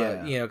 There was,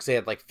 Yeah. you know, because they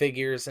had like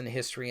figures and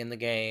history in the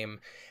game.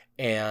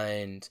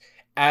 And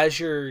as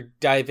you're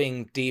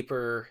diving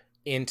deeper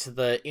into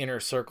the inner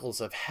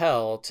circles of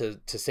hell to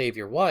save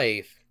your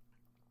wife,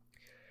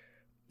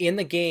 in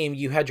the game,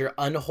 you had your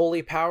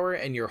unholy power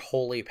and your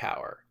holy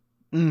power.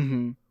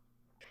 Mm-hmm.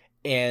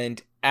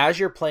 And as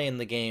you're playing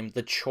the game,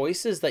 the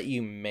choices that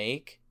you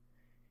make,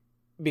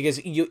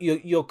 because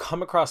you'll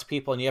come across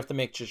people and you have to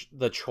make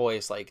the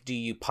choice, like, do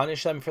you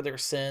punish them for their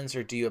sins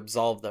or do you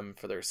absolve them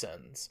for their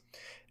sins?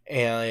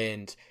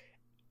 And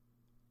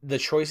the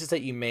choices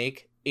that you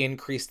make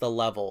increase the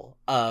level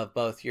of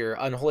both your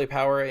unholy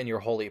power and your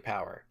holy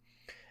power.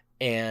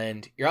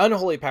 And your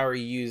unholy power,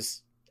 you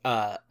use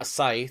a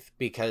scythe,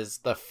 because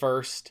the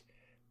first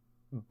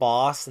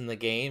boss in the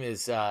game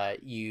is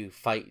you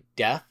fight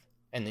death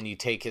and then you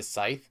take his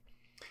scythe.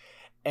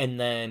 And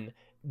then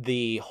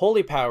the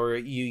holy power,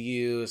 you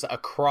use a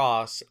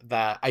cross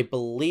that I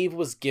believe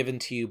was given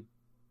to you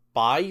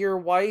by your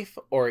wife,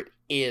 or it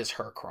is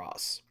her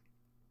cross.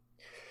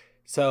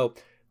 So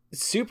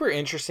super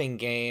interesting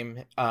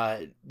game.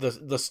 I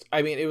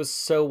mean, it was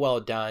so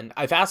well done.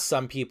 I've asked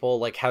some people,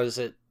 like, how does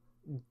it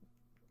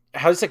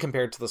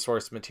compare to the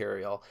source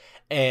material?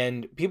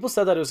 And people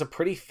said that it was a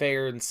pretty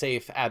fair and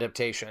safe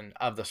adaptation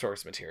of the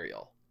source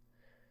material.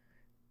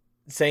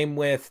 Same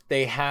with,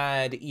 they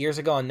had, years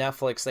ago on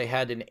Netflix, they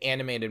had an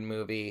animated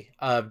movie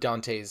of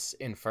Dante's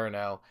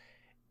Inferno.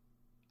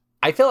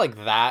 I feel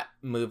like that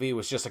movie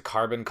was just a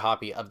carbon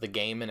copy of the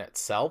game in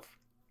itself.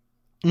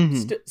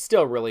 Mm-hmm.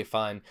 Still really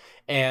fun.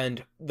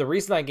 And the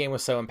reason that game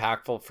was so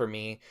impactful for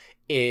me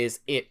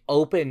is it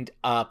opened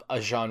up a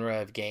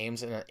genre of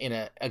games in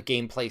a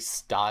gameplay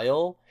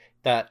style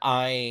that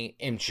I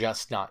am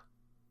just not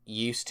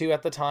used to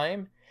at the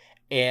time.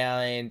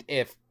 And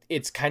if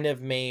it's kind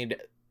of made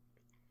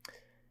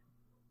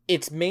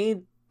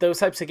those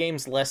types of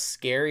games less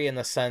scary, in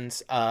the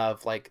sense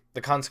of, like, the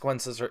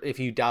consequences, or if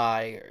you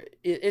die,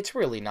 it's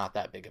really not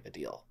that big of a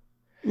deal.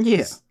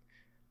 Yeah.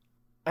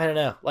 I don't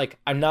know. Like,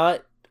 I'm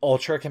not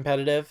ultra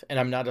competitive and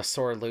I'm not a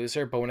sore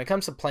loser, but when it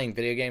comes to playing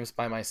video games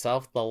by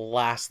myself, the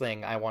last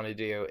thing I want to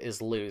do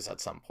is lose at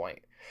some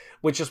point,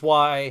 which is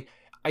why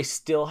I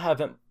still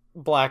haven't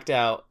blacked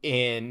out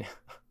in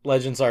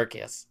Legends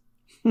Arceus,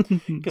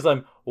 because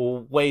I'm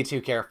way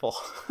too careful.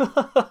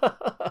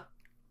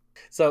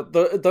 So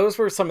those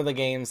were some of the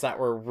games that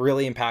were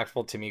really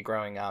impactful to me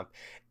growing up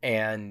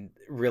and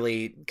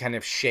really kind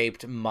of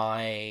shaped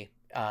my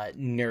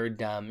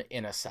nerddom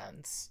in a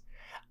sense.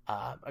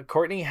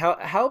 Courtney,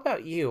 how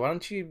about you? Why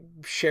don't you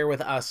share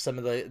with us some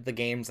of the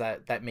games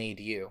that made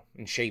you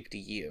and shaped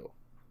you?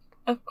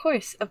 Of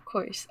course.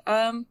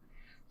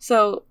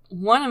 So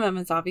one of them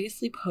is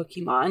obviously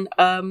Pokemon.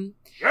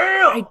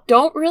 I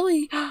don't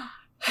really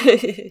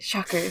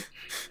shocker.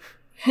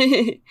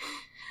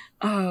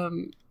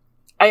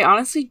 I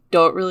honestly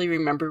don't really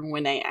remember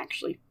when I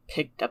actually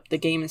picked up the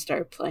game and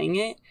started playing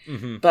it.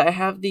 Mm-hmm. But I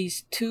have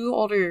these two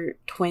older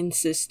twin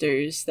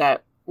sisters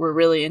that were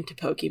really into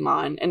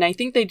Pokemon, and I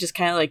think they just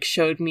kind of like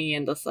showed me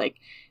and just like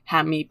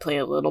had me play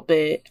a little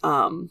bit.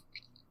 What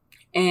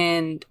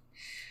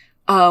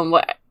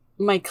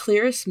my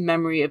clearest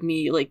memory of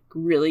me like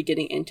really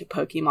getting into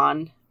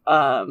Pokemon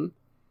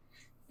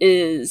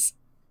is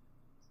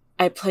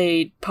I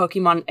played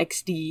Pokemon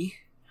XD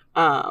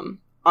on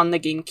the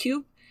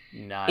GameCube.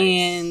 Nice.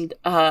 And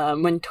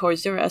when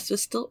Toys R Us was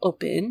still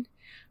open,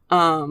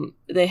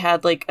 they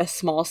had like a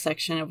small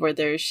section of where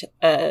they're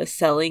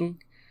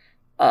selling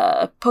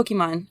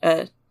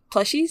Pokemon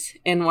plushies,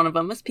 and one of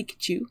them was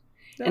Pikachu.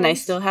 Nice. And I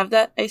still have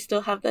that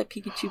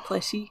Pikachu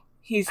plushie.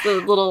 He's the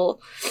little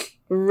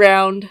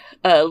round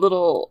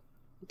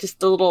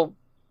just a little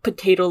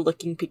potato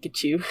looking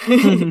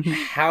Pikachu.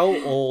 How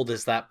old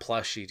is that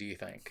plushie, do you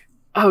think?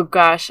 Oh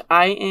gosh,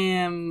 I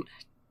am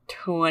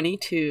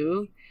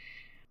 22.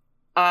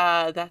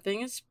 That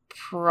thing is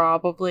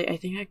probably, I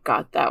think I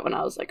got that when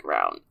I was like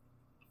around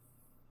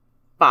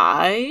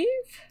 5.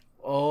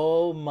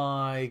 Oh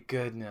my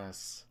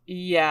goodness.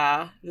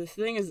 Yeah, this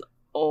thing is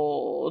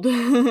old.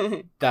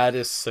 That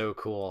is so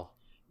cool.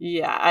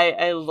 Yeah,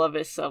 I love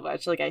it so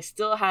much. Like, I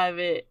still have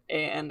it,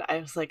 and I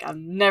was like,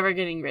 I'm never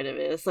getting rid of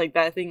it. It's like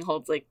that thing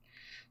holds like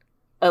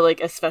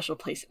a special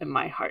place in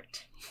my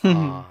heart.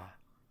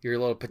 Your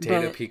little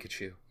potato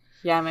Pikachu.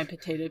 Yeah, my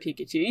potato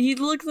Pikachu. He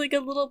looks like a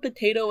little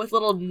potato with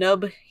little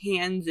nub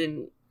hands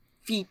and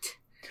feet.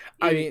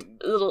 I mean,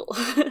 little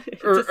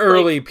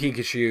early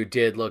Pikachu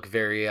did look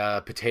very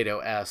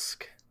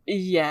potato-esque.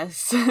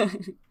 Yes.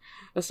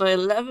 That's what I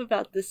love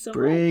about this so much.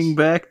 Bring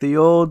back the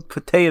old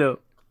potato.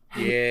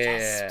 Yeah.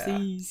 Yes,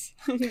 please.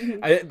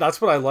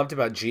 That's what I loved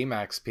about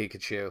G-Max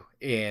Pikachu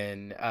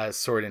in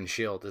Sword and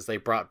Shield, is they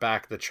brought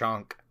back the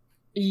chunk.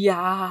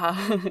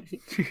 Yeah.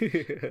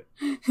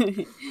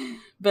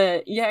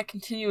 But yeah,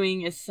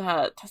 continuing is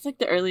that's like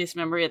the earliest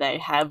memory that I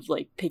have,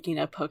 like picking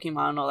up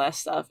Pokemon and all that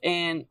stuff.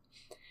 And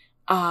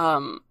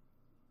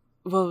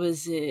what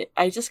was it?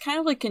 I just kind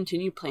of like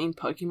continued playing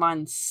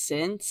Pokemon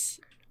since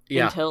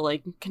until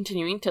like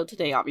continuing till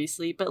today,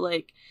 obviously. But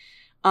like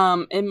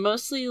and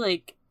mostly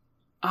like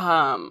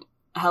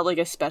held like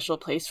a special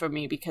place for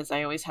me because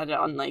I always had it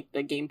on like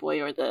the Game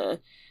Boy or the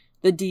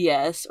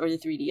DS or the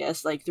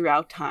 3DS like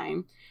throughout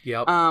time.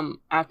 Yep.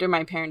 After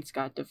my parents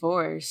got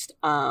divorced,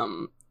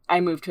 I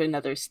moved to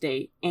another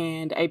state,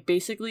 and I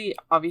basically,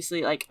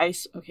 obviously, like, I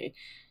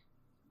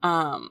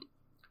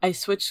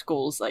switched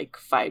schools like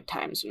 5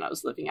 times when I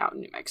was living out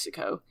in New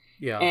Mexico.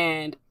 Yeah.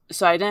 And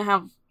so I didn't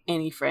have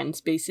any friends,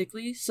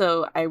 basically,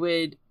 so I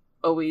would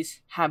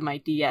always have my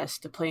DS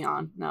to play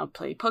on, and I would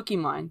play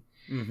Pokemon.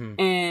 Mm-hmm.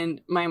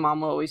 And my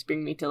mom will always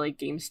bring me to like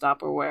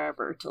GameStop or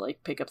wherever to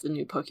like pick up the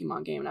new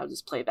Pokemon game, and I would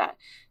just play that.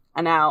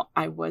 And now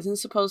I wasn't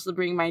supposed to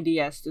bring my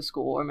DS to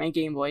school or my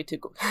Game Boy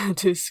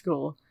to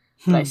school,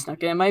 but I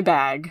snuck it in my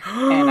bag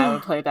and I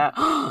would play that.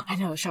 I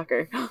know,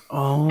 shocker.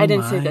 Oh, I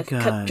didn't say my this.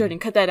 God. Jordan,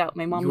 cut that out.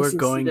 My mom You are listens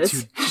going to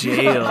this. to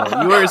jail.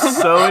 You are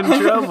so in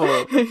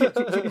trouble.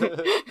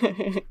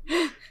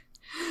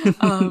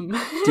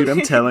 Dude,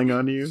 I'm telling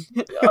on you.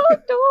 Oh,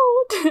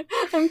 don't.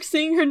 I'm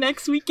seeing her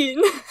next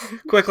weekend.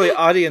 Quickly,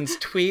 audience,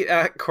 tweet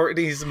at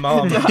Courtney's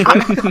mom.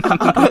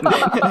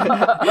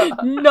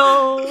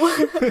 No.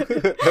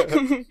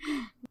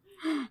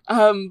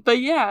 But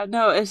yeah,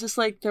 no, it's just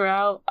like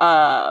throughout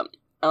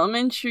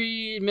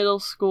elementary, middle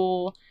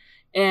school,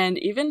 and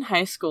even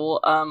high school,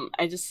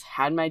 I just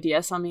had my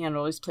DS on me and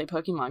always play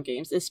Pokemon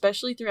games,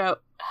 especially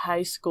throughout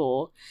high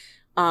school.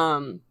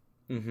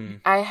 Mm-hmm.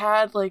 I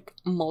had like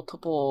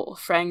multiple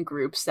friend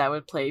groups that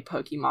would play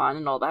Pokemon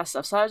and all that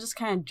stuff, so I would just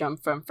kind of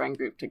jump from friend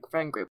group to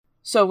friend group.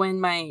 So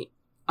when my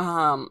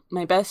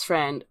best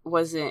friend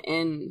wasn't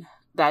in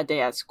that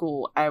day at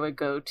school, I would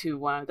go to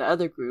one of the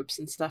other groups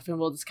and stuff, and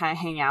we'll just kind of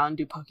hang out and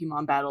do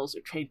Pokemon battles or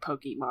trade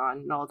Pokemon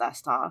and all that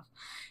stuff.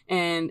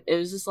 And it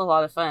was just a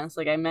lot of fun. It's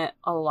like I met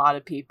a lot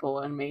of people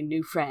and made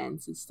new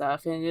friends and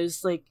stuff, and it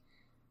was like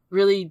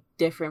really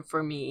different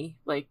for me,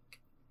 like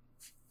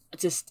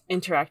just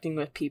interacting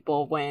with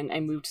people when I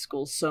moved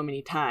schools so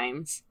many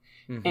times.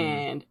 Mm-hmm.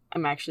 And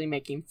I'm actually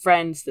making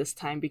friends this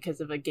time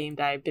because of a game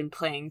that I've been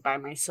playing by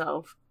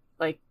myself,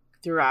 like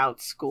throughout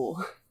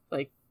school.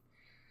 Like,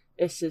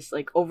 it's just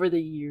like over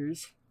the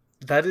years.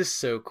 That is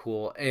so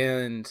cool.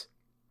 And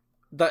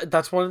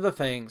that's one of the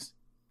things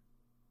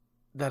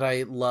that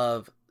I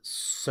love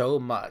so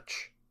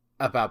much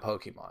about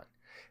Pokemon.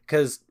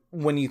 Because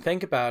when you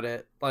think about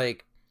it,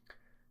 like,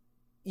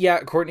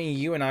 yeah, Courtney,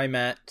 you and I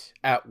met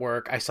at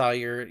work. I saw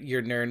your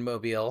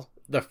Nerdmobile.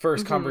 The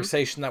first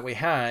conversation that we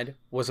had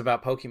was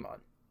about Pokemon.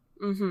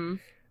 Mm-hmm.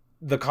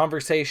 The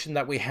conversation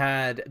that we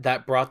had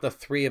that brought the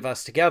three of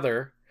us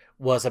together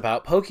was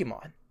about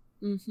Pokemon.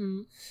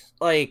 Mm-hmm.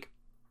 Like,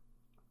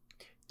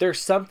 there's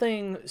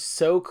something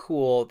so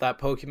cool that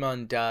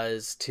Pokemon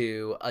does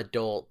to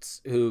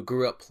adults who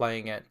grew up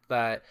playing it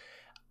that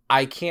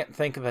I can't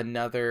think of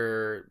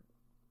another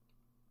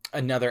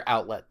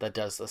outlet that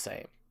does the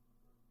same.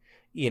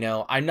 You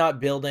know, I'm not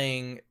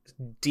building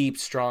deep,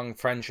 strong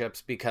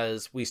friendships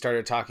because we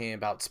started talking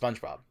about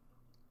SpongeBob.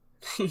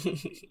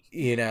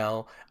 You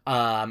know,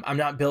 I'm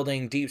not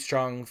building deep,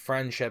 strong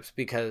friendships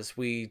because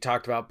we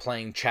talked about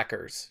playing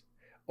checkers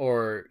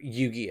or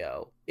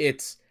Yu-Gi-Oh.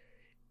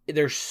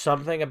 There's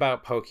something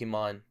about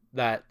Pokemon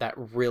that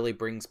really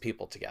brings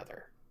people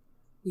together.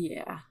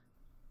 Yeah.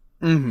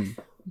 Mm-hmm.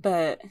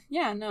 But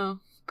yeah, no,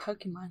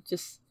 Pokemon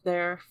just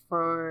there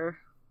for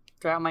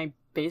throughout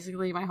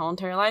basically my whole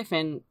entire life,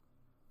 and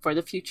for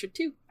the future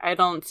too. I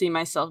don't see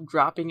myself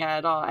dropping it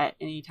at all at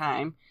any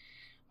time.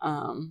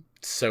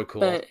 So cool.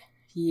 But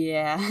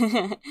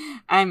yeah,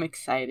 I'm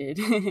excited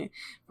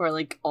for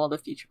like all the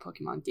future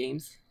Pokemon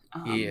games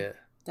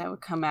that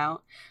would come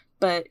out.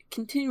 But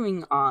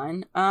continuing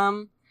on,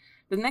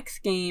 the next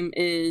game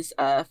is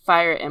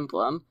Fire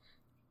Emblem.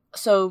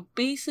 So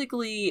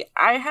basically,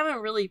 I haven't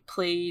really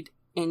played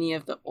any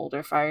of the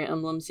older Fire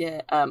Emblems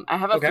yet. I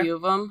have a few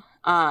of them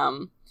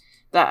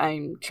that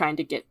I'm trying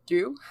to get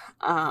through.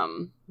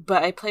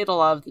 But I played a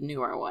lot of the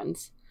newer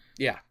ones.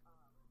 Yeah.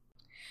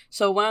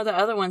 So one of the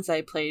other ones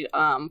I played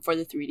for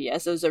the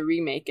 3DS, it was a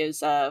remake, is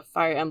Fire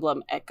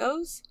Emblem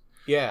Echoes.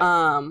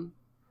 Yeah.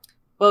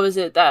 What was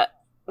it that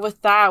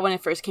with that, when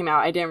it first came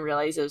out, I didn't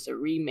realize it was a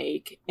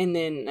remake, and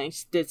then I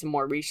did some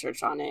more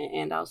research on it,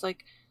 and I was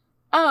like,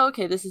 oh,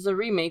 okay, this is a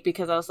remake,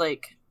 because I was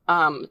like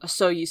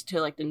so used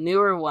to like the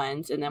newer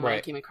ones, and then when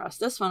I came across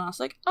this one, I was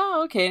like,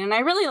 oh, okay, and I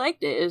really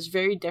liked it. It was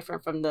very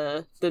different from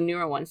the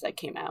newer ones that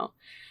came out.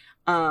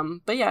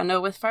 But yeah,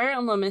 no, with Fire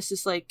Emblem, it's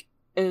just like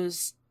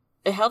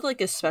it held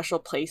like a special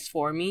place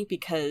for me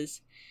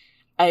because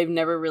I've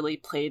never really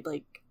played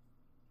like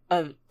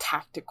a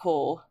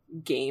tactical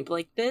game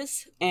like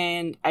this,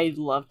 and I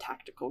love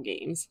tactical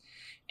games,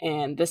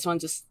 and this one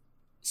just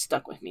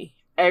stuck with me.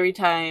 Every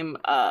time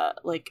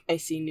like I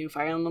see new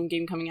Fire Emblem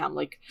game coming out, I'm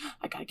like,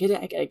 I gotta get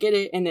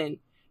it. And then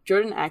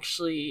Jordan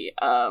actually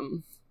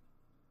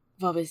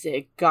what was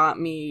it, got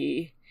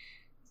me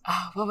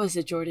what was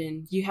it,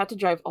 Jordan? You had to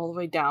drive all the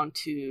way down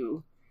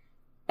to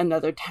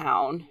another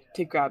town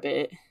to grab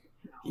it.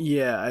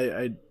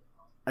 Yeah,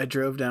 I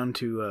drove down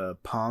to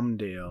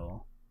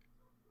Palmdale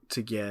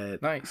to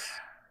get... Nice.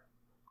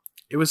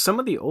 It was some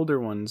of the older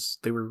ones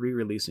they were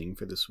re-releasing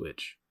for the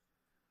Switch.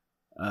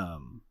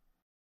 I'm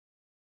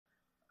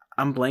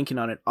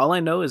blanking on it. All I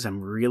know is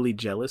I'm really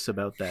jealous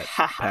about that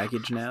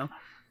package now.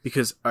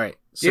 Because, alright,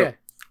 so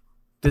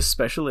this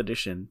special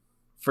edition,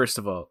 first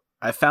of all,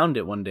 I found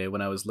it one day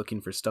when I was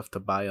looking for stuff to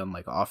buy on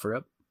like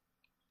OfferUp.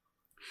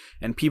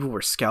 And people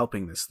were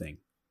scalping this thing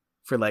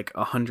for like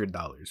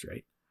 $100,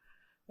 right?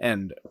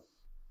 And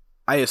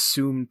I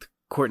assumed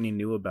Courtney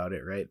knew about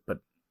it, right? But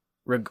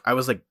I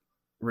was like,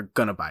 we're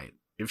gonna buy it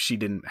if she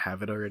didn't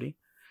have it already.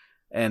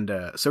 And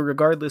so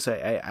regardless,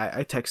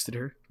 I texted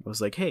her. I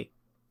was like, hey,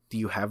 do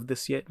you have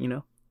this yet, you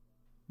know?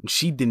 And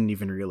she didn't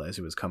even realize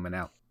it was coming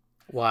out.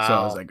 Wow. So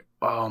I was like,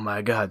 oh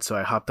my god. So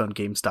I hopped on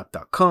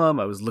GameStop.com.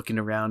 I was looking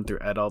around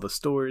at all the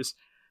stores.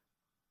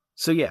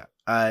 So yeah,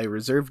 I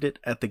reserved it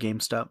at the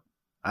GameStop.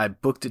 I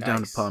booked it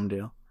down to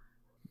Palmdale.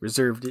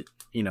 Reserved it,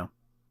 you know,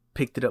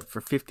 picked it up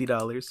for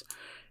 $50.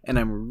 And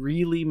I'm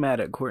really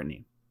mad at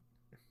Courtney.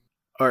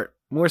 Or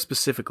more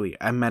specifically,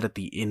 I'm mad at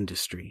the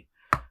industry.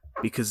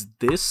 Because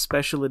this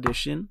special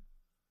edition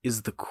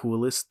is the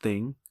coolest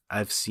thing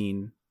I've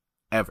seen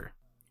ever.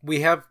 We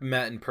have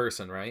met in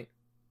person, right?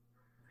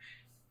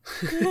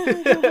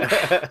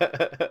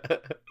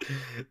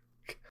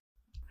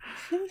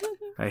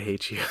 I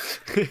hate you.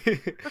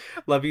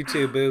 Love you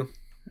too, boo.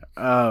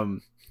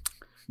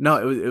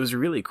 No, it was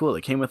really cool.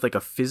 It came with like a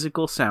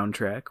physical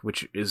soundtrack,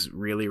 which is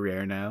really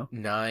rare now.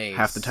 Nice.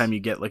 Half the time you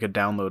get like a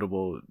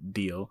downloadable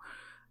deal.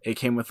 It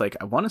came with like,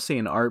 I want to say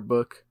an art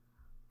book,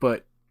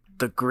 but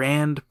the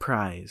grand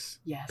prize.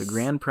 Yes. The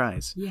grand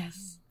prize.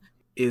 Yes.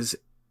 Is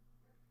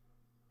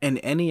an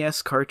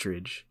NES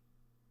cartridge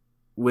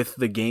with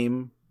the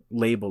game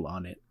label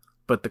on it,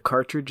 but the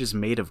cartridge is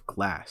made of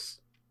glass.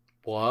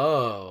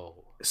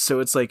 Whoa.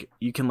 So it's like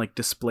you can like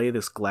display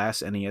this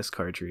glass NES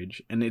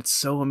cartridge, and it's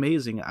so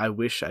amazing. I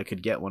wish I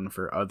could get one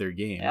for other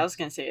games. Yeah, I was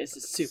gonna say this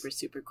is super,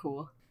 super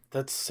cool.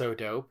 That's so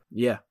dope.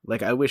 Yeah,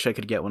 like I wish I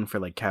could get one for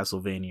like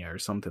Castlevania or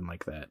something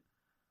like that.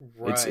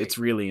 Right. It's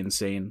really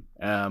insane.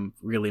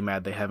 Really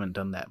mad they haven't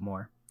done that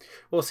more.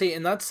 Well, see,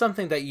 and that's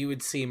something that you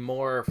would see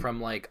more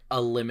from like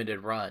a limited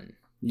run.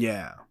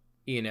 Yeah.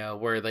 You know,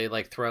 where they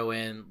like throw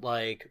in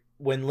like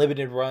when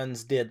limited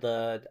runs did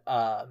the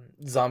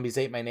Zombies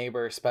Ate My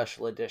Neighbor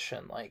special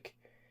edition, like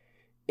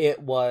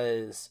it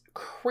was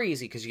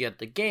crazy because you had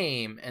the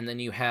game and then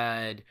you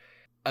had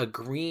a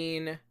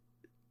green,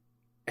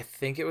 I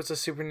think it was a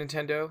Super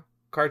Nintendo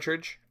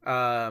cartridge.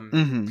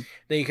 Then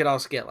you could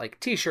also get like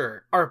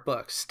t-shirt, art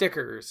books,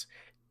 stickers,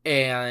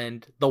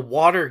 and the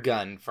water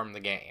gun from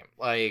the game.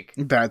 Like,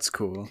 that's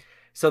cool.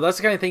 So that's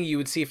the kind of thing you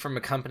would see from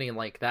a company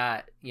like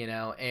that, you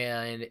know,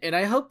 and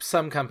I hope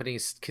some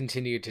companies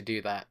continue to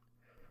do that.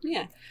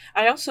 Yeah.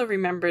 I also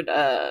remembered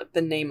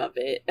the name of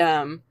it.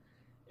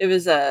 It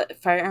was a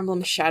Fire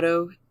Emblem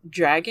Shadow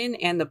Dragon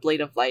and the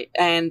Blade of Light.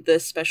 And the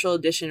special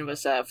edition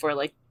was for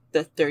like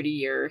the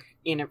 30-year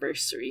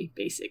anniversary,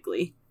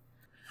 basically.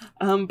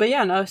 But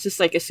yeah, no, it's just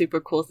like a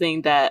super cool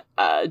thing that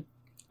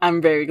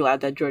I'm very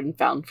glad that Jordan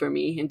found for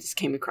me and just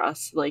came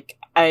across.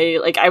 I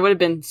would have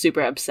been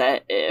super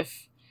upset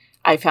if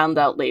I found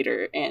out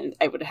later and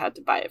I would have had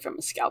to buy it from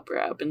a scalper.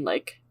 I would have been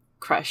like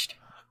crushed.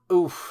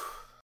 Oof.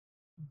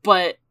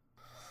 But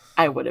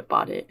I would have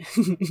bought it.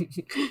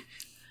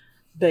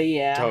 But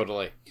yeah.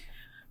 Totally.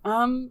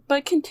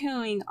 But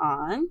continuing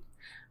on,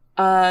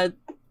 the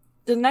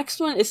next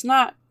one is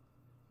not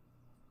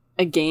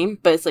a game,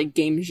 but it's like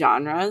game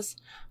genres.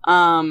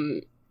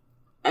 I'm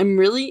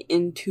really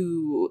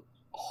into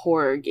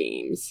horror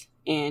games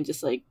and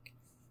just like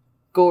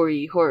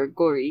gory,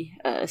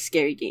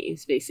 scary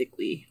games,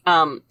 basically.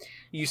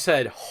 You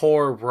said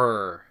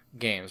horror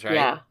games, right?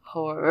 Yeah,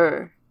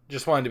 horror.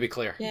 Just wanted to be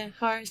clear. Yeah,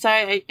 horror.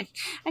 Sorry,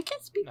 I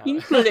can't speak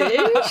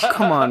English.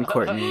 Come on,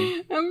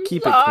 Courtney. I'm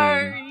Keep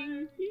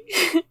sorry.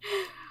 it clean.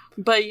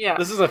 But yeah.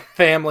 This is a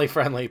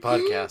family-friendly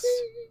podcast.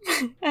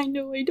 I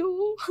know, I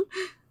know.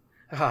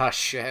 Ah,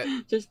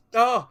 shit. Just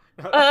Oh.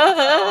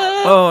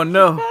 Oh,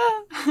 no.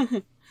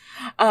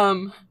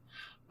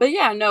 But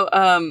yeah,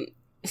 no,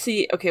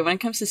 see, okay, when it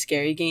comes to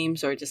scary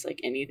games or just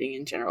like anything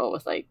in general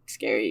with like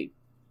scary,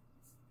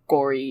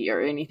 gory or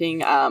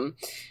anything, I'm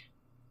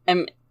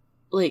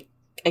like,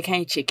 I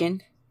kind of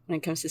chicken when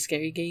it comes to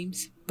scary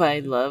games, but I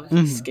love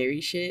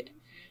scary shit.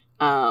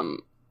 What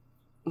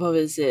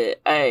was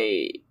it?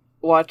 I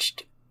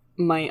watched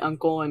my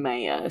uncle and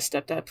my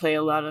stepdad play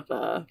a lot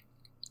of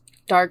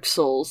Dark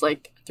Souls,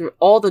 like through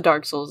all the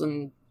Dark Souls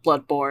and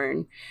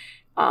Bloodborne.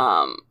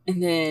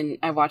 And then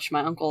I watched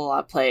my uncle a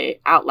lot play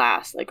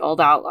Outlast, like all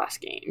the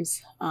Outlast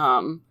games.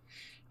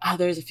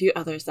 There's a few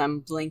others that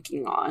I'm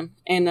blanking on.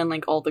 And then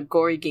like all the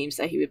gory games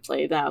that he would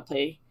play, then I would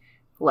play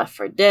Left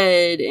 4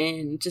 Dead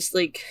and just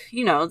like,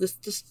 you know,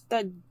 just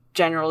that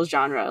general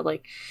genre.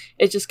 Like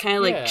it just kind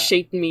of like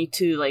shaped me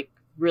to like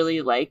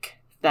really like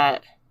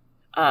that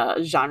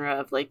genre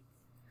of like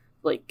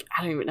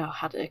I don't even know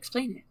how to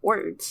explain it,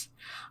 words.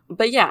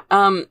 But yeah,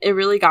 it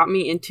really got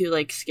me into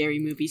like scary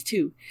movies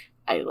too.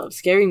 I love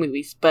scary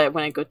movies, but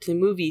when I go to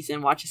movies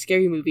and watch a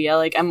scary movie,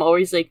 I'm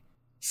always like,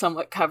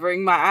 somewhat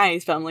covering my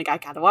eyes, but I'm like, I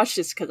gotta watch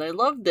this because I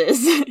love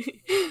this.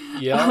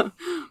 Yeah.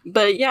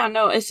 But yeah,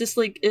 no, it's just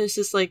like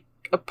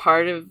a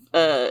part of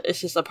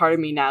it's just a part of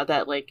me now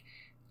that like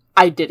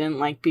I didn't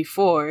like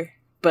before,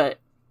 but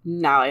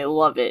now I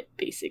love it.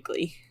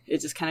 Basically,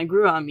 it just kind of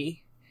grew on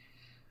me.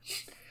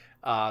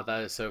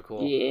 That is so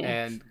cool. Yeah.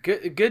 And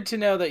good to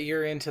know that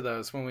you're into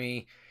those when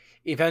we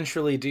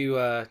eventually do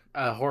a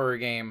horror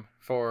game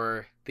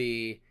for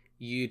the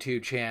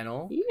YouTube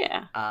channel.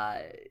 Yeah.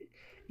 I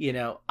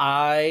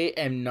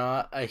am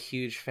not a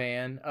huge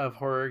fan of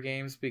horror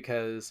games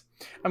because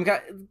I'm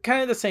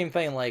kind of the same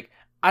thing. Like,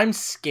 I'm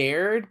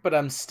scared, but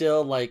I'm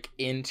still like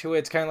into it.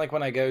 It's kind of like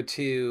when I go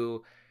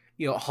to,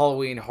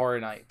 Halloween Horror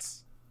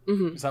Nights,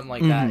 something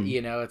like that.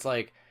 It's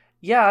like,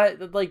 yeah,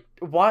 like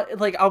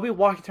what? Like I'll be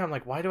walking through, I'm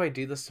like, why do I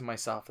do this to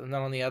myself? And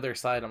then on the other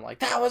side, I'm like,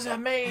 that was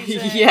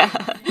amazing. Yeah.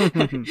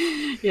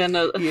 Yeah.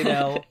 No.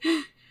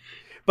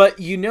 But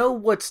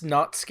what's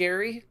not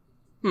scary?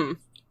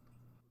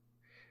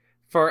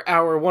 For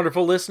our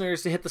wonderful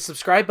listeners to hit the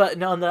subscribe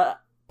button on the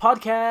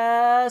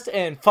podcast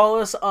and follow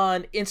us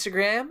on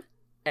Instagram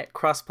at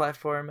Cross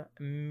Platform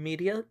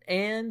Media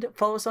and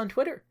follow us on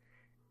Twitter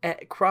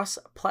at Cross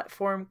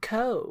Platform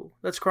Co.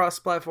 That's Cross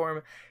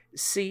Platform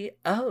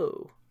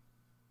CO.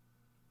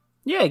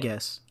 Yeah, I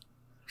guess.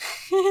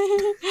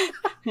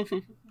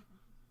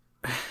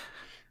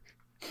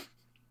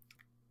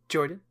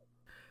 Jordan.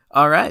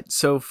 All right,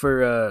 so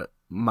for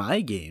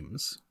my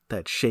games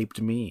that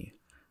shaped me,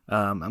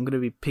 I'm going to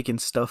be picking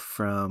stuff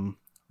from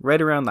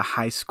right around the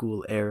high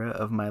school era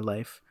of my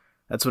life.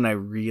 That's when I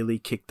really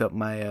kicked up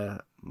my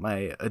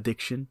my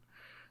addiction.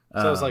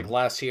 So it was like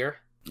last year?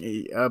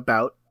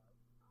 About.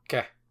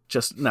 Okay.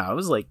 It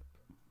was like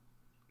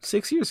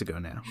 6 years ago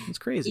now. It's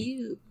crazy.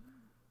 Ew.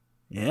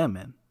 Yeah,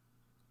 man.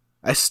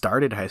 I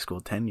started high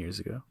school 10 years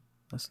ago.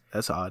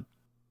 That's odd.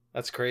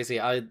 That's crazy.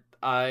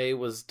 I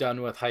was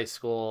done with high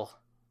school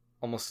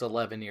almost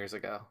 11 years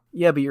ago.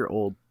 Yeah, but you're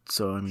old,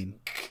 so I mean...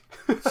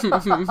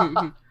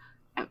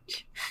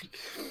 Ouch.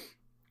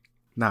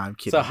 Nah, I'm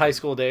kidding. So high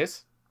school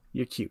days?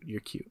 You're cute.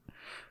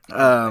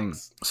 Oh,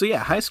 so yeah,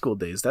 high school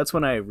days. That's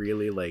when I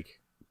really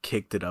like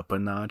kicked it up a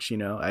notch.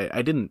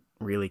 I didn't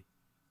really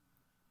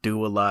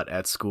do a lot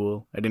at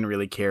school. I didn't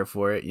really care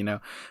for it.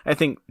 I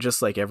think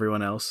just like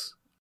everyone else.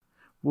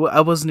 Well,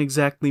 I wasn't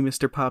exactly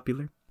Mr.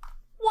 Popular.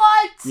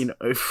 What?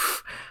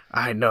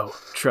 I know.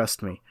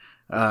 Trust me.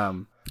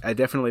 I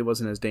definitely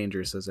wasn't as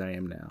dangerous as I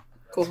am now.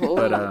 Cool.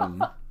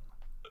 But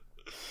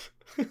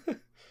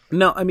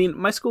no, I mean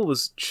my school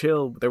was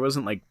chill. There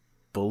wasn't like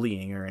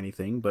bullying or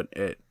anything, but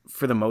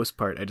for the most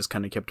part, I just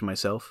kind of kept to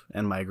myself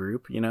and my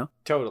group.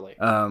 Totally.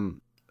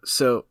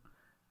 So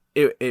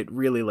it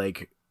really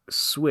like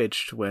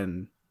switched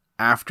when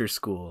after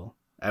school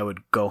I would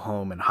go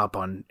home and hop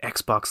on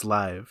Xbox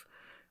Live,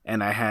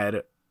 and I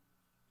had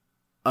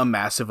a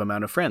massive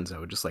amount of friends I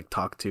would just like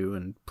talk to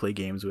and play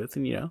games with,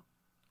 and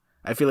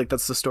I feel like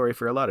that's the story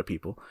for a lot of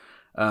people.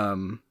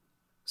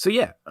 So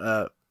yeah,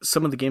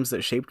 some of the games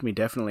that shaped me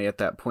definitely at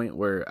that point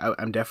were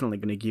I'm definitely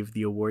going to give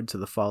the award to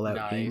the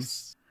Fallout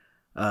games.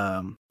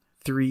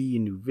 3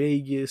 New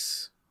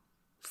Vegas,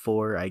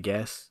 4 I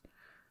guess.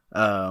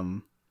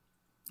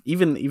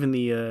 Even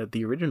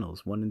the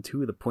originals 1 and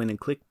 2, the point and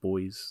click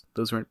boys,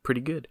 those weren't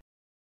pretty good.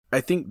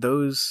 I think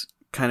those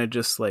kind of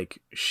just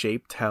like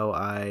shaped how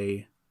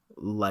I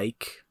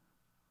like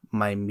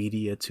my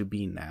media to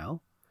be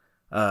now.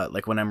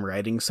 Like when I'm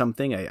writing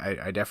something,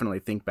 I definitely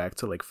think back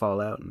to like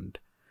Fallout, and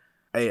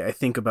I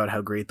think about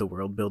how great the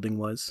world building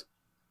was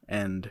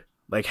and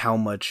like how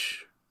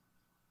much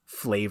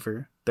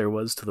flavor there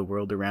was to the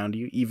world around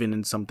you, even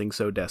in something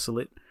so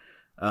desolate.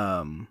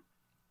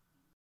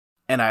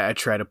 And I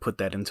try to put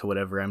that into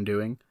whatever I'm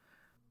doing.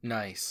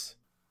 Nice.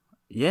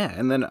 Yeah,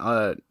 and then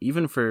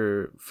even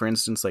for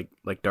instance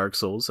like Dark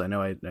Souls, I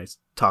know I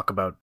talk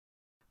about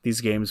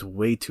these games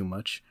way too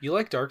much. You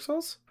like Dark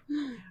Souls?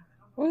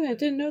 Oh, I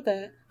didn't know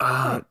that.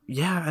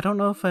 Yeah, I don't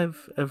know if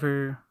I've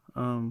ever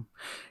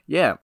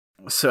yeah.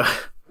 So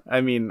I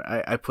mean,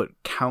 I put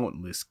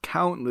countless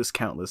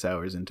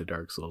hours into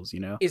Dark Souls,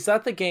 Is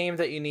that the game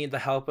that you need the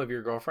help of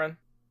your girlfriend?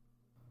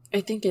 I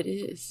think it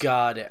is.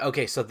 Got it.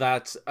 Okay, so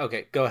that's...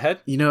 Okay, go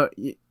ahead.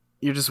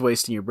 You're just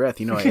wasting your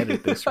breath. I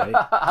edit this, right?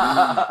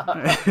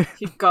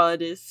 You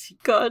got us.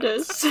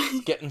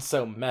 It's getting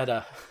so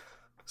meta.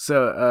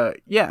 So,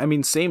 yeah, I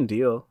mean, same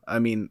deal. I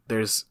mean,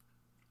 there's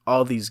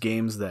all these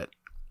games that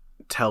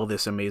tell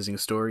this amazing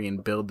story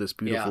and build this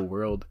beautiful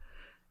world.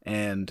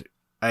 And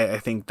I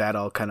think that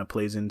all kind of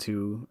plays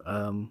into,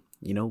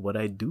 what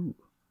I do.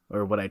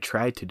 Or what I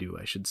try to do,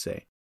 I should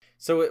say.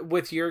 So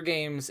with your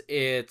games,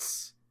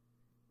 it's...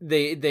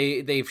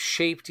 They've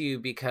shaped you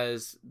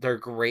because they're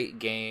great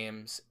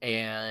games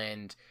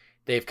and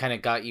they've kind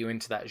of got you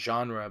into that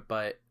genre,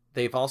 but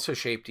they've also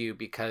shaped you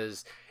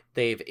because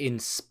they've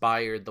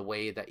inspired the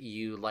way that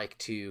you like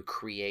to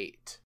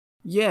create.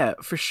 Yeah,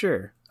 for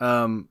sure.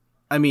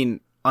 I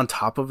mean, on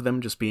top of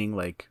them just being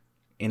like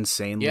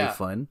insanely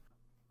fun,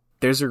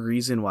 there's a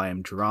reason why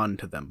I'm drawn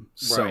to them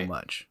so Right.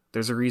 much.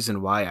 There's a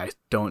reason why I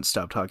don't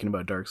stop talking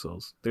about Dark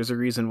Souls. There's a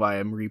reason why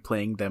I'm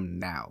replaying them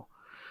now.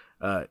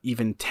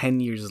 Even 10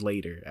 years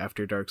later,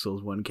 after Dark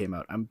Souls 1 came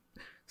out, I'm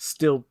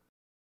still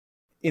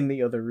in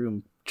the other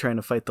room trying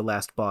to fight the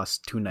last boss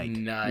tonight.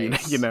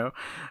 Nice. You know?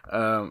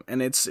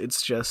 And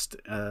it's just,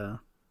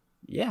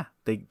 yeah,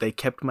 they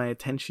kept my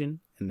attention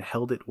and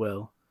held it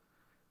well.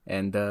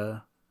 And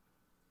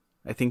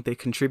I think they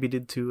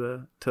contributed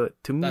to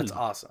me. That's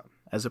awesome.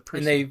 As a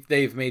person. And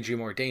they've made you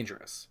more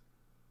dangerous.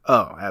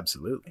 Oh,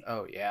 absolutely.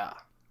 Oh, yeah.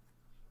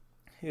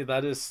 Yeah,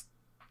 that is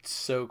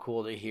so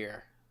cool to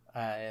hear.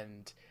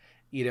 And,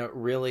 you know,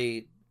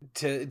 really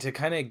to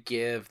kind of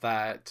give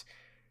that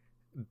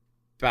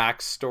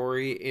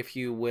backstory, if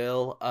you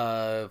will,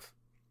 of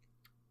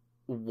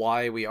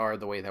why we are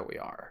the way that we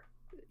are,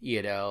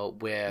 you know,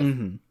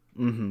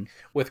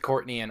 with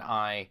Courtney and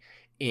I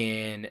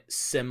in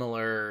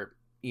similar,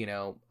 you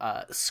know,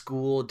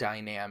 school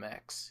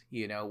dynamics,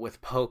 you know,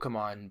 with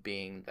Pokemon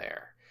being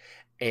there,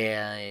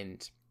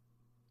 and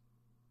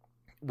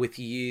with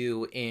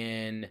you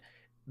in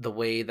the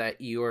way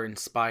that you are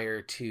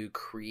inspired to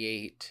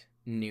create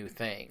new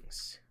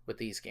things with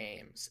these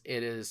games.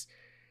 It is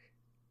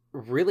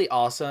really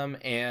awesome.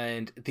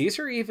 And these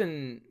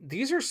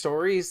are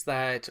stories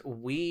that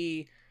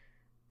we,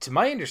 to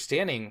my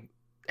understanding,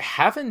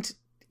 haven't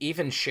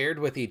even shared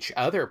with each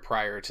other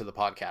prior to the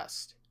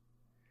podcast.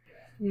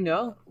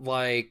 No.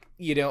 Like,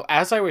 you know,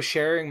 as I was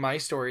sharing my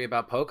story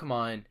about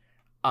Pokemon,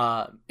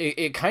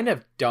 it kind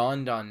of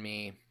dawned on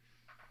me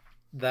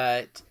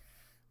that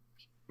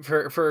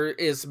for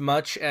as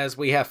much as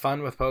we have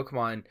fun with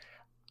Pokemon,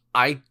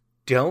 I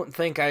don't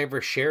think I ever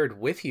shared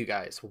with you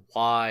guys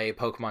why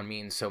Pokemon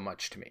means so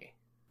much to me.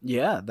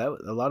 Yeah,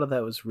 a lot of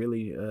that was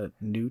really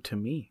new to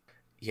me.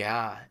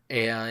 Yeah,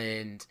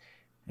 and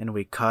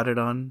we caught it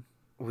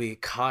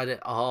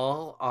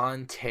all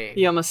on tape.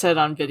 You almost said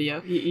on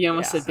video. You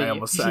almost said video. I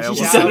almost You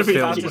said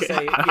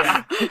said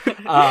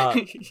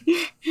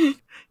film.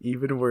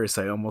 Even worse,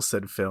 I almost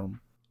said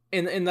film.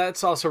 And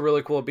that's also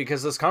really cool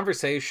because this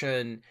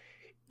conversation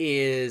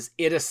is,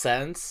 in a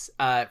sense,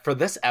 for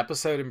this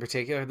episode in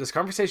particular, this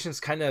conversation is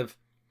kind of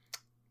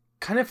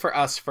for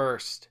us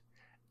first,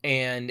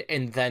 and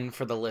then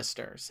for the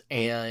listeners.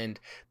 And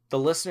the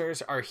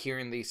listeners are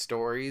hearing these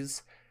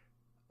stories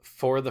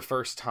for the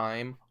first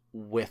time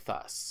with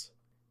us.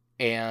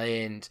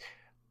 And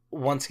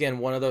once again,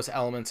 one of those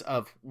elements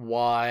of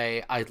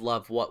why I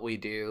love what we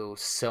do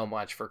so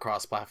much for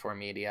cross-platform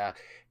media,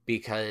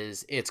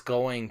 because it's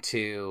going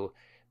to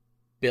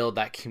build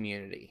that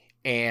community.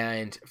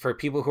 And for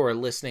people who are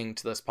listening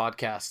to this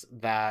podcast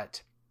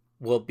that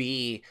will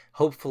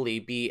hopefully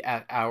be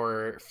at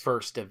our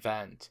first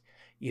event,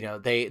 you know,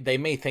 they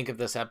may think of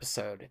this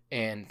episode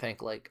and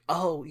think like,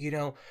 oh, you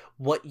know,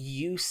 what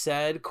you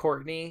said,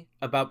 Courtney,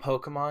 about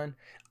Pokemon,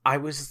 I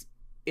was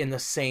in the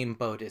same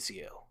boat as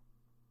you.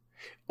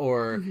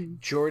 Or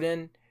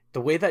Jordan,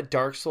 the way that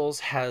Dark Souls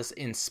has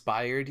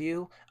inspired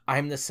you,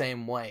 I'm the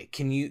same way.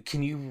 Can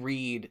you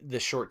read the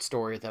short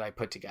story that I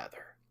put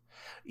together?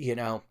 You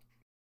know,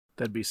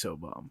 that'd be so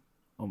bomb.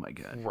 Oh my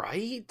god.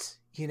 Right?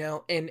 You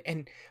know,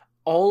 and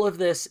all of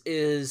this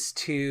is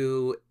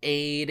to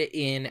aid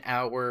in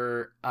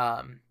our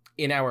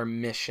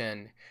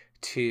mission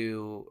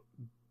to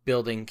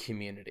building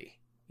community.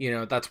 You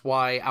know, that's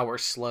why our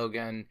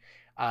slogan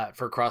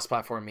for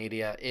cross-platform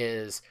media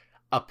is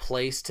a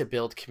place to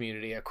build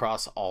community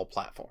across all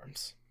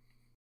platforms.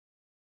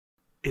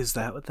 Is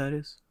that what that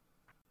is?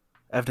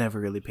 I've never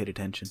really paid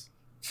attention.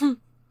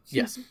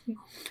 Yes.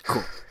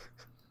 Cool.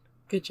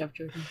 Good job,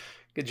 Jordan.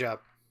 Good job.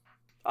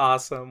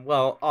 Awesome.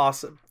 Well,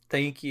 awesome.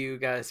 Thank you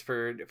guys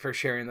for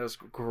sharing those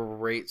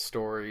great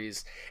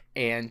stories,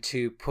 and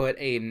to put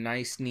a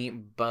nice,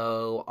 neat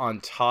bow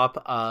on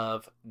top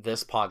of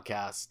this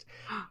podcast.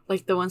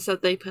 Like the ones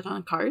that they put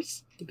on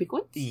cars? The big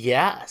ones?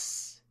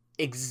 Yes.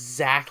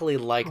 Exactly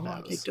like those.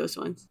 I like those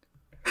ones.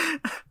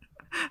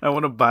 I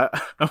want to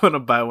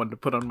buy one to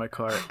put on my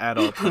car at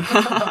all times.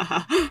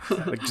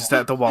 Like just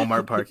at the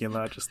Walmart parking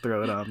lot, just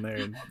throw it on there.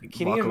 And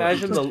can you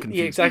imagine the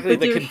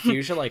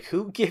confusion? Like,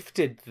 who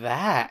gifted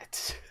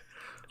that?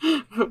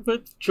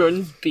 With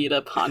Jordan's beat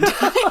up Honda.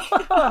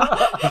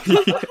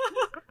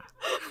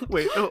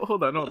 Wait,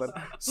 hold on.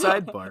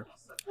 Sidebar.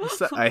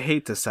 I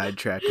hate to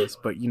sidetrack us,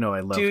 but you know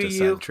I love to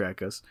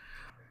sidetrack us.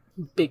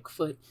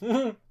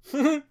 Bigfoot.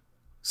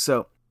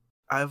 So,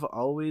 I've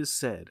always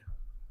said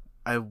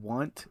I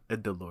want a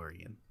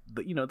DeLorean.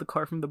 The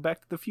car from the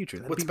Back to the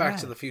Future. What's Back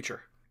to the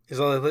Future? Is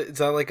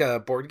that like a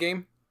board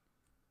game?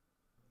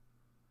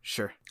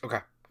 Sure. Okay,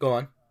 go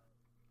on.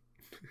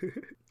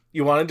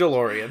 You want a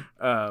DeLorean?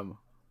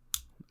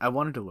 I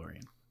want a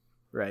DeLorean,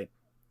 right?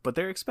 But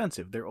they're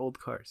expensive. They're old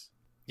cars.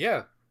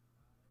 Yeah.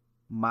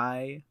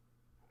 My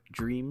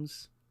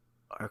dreams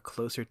are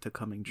closer to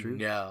coming true.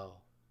 No.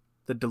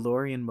 The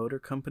DeLorean Motor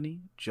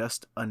Company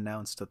just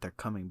announced that they're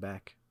coming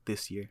back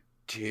this year.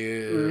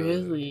 Dude.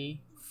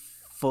 Really?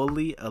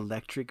 Fully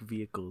electric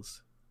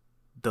vehicles.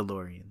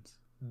 DeLoreans.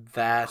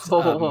 That's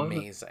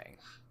amazing.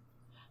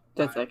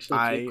 That's actually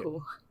pretty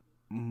cool.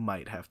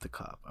 Might have to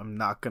cop. I'm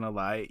not gonna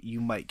lie.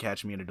 You might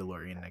catch me in a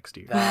DeLorean next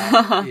year.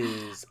 That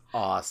is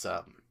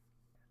awesome.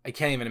 I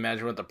can't even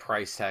imagine what the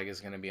price tag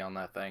is going to be on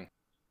that thing.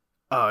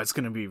 Oh, it's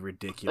gonna be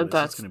ridiculous.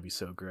 It's gonna be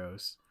so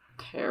gross.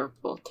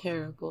 Terrible.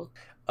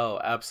 Oh,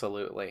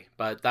 absolutely.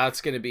 But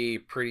that's going to be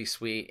pretty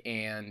sweet,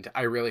 and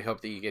I really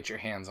hope that you get your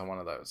hands on one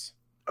of those.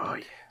 Oh,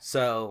 yeah.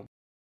 So,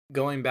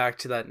 going back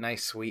to that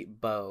nice,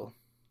 sweet bow,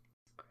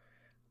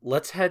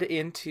 let's head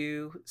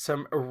into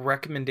some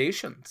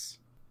recommendations.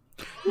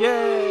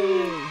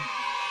 Yay!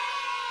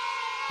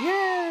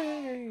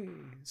 Yay!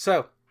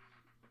 So,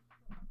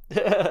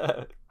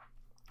 yeah.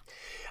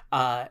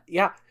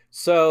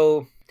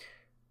 So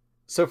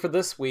for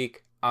this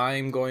week,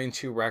 I'm going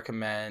to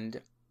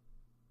recommend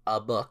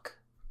a book,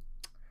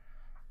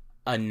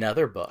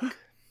 another book,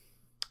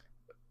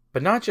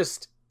 but not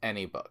just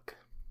any book.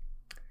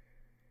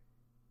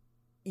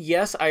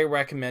 Yes, I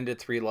recommended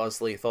 3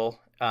 Laws Lethal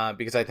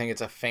because I think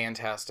it's a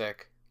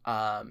fantastic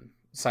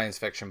science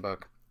fiction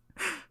book.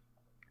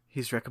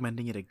 He's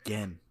recommending it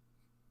again.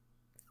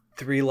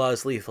 3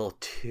 Laws Lethal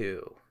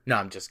 2. No,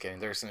 I'm just kidding.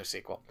 There's no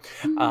sequel.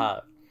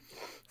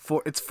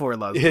 It's 4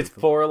 Laws Lethal. It's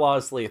 4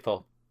 Laws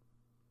Lethal.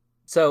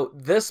 So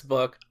this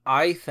book,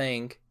 I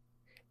think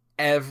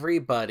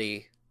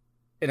everybody,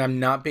 and I'm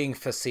not being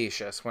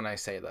facetious when I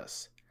say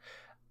this,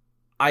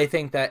 I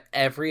think that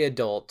every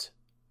adult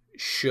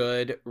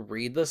should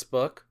read this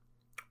book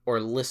or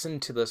listen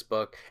to this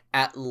book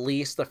at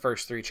least the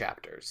first 3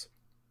 chapters.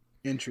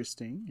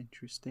 Interesting.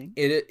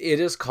 It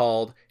is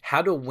called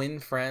How to Win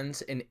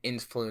Friends and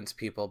Influence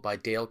People by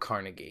Dale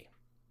Carnegie.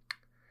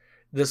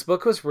 This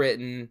book was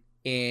written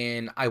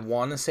in, I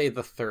want to say,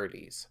 the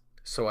 30s,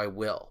 so I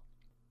will.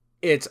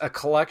 It's a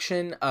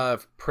collection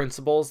of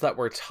principles that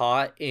were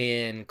taught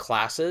in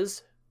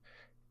classes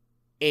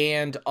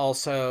and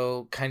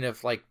also kind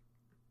of like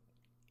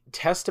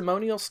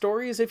testimonial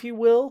stories, if you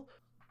will,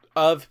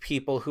 of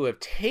people who have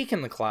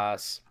taken the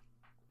class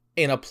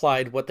and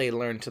applied what they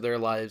learned to their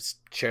lives,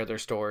 share their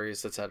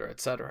stories, etc.,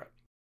 etc.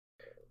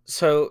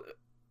 So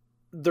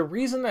the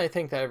reason I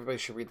think that everybody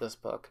should read this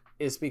book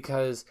is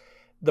because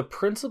the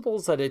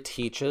principles that it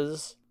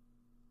teaches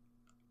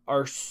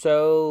are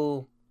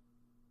so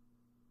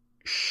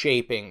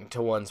shaping to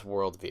one's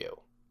worldview.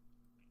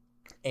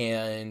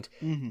 And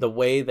the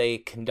way they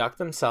conduct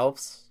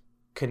themselves,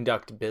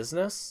 conduct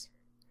business,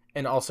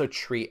 and also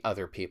treat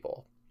other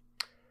people.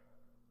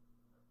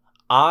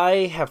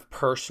 I have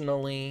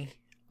personally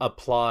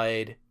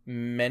applied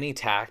many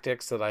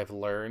tactics that I've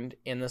learned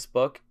in this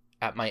book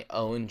at my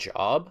own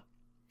job.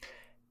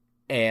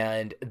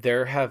 And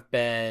there have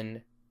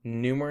been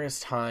numerous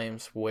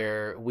times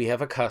where we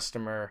have a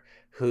customer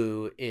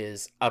who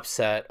is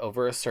upset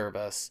over a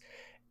service,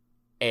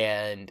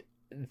 and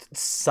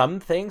some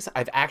things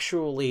I've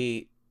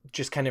actually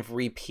just kind of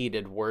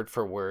repeated word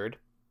for word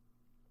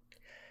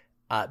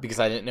because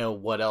I didn't know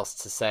what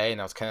else to say,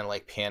 and I was kind of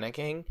like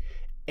panicking,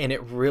 and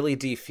it really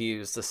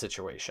defused the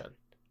situation.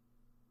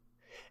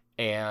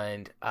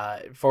 And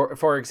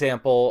for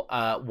example,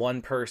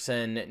 one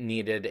person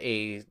needed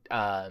a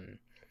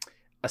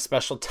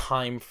special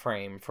time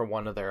frame for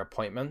one of their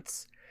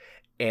appointments,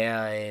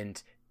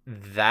 and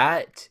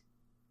that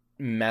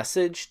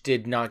message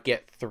did not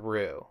get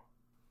through.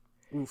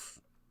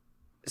 Oof.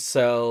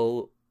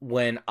 So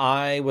when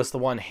I was the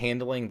one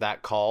handling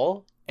that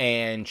call,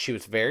 and she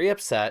was very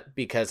upset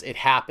because it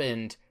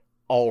happened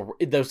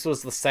this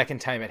was the second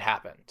time it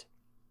happened.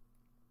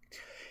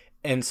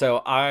 And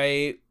so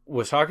I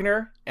was talking to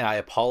her, and I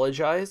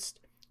apologized,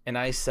 and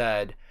I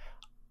said,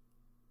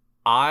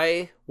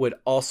 I would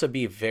also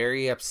be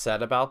very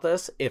upset about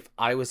this if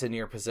I was in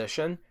your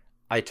position.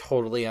 I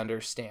totally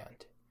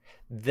understand.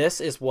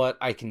 This is what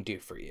I can do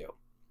for you.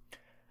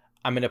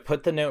 I'm going to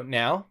put the note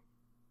now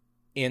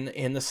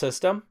in the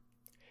system.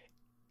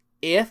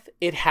 If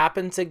it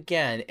happens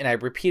again, and I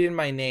repeated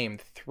my name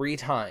 3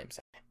 times,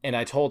 and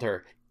I told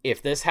her,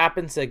 if this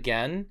happens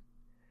again,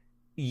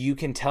 you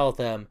can tell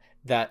them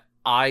that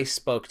I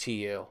spoke to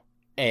you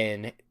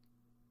and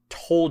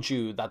told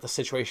you that the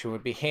situation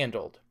would be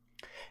handled.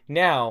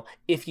 Now,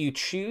 if you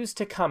choose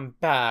to come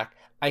back,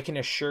 I can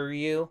assure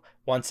you,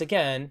 once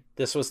again,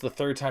 this was the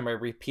 3rd time I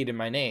repeated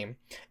my name.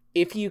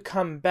 If you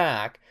come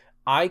back,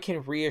 I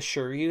can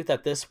reassure you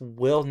that this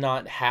will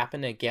not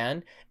happen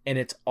again, and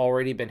it's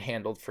already been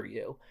handled for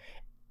you.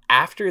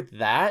 After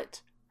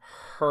that,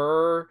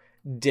 her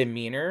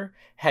demeanor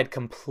had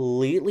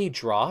completely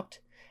dropped,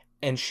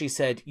 and she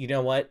said, you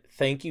know what?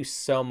 Thank you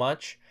so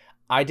much.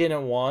 I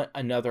didn't want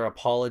another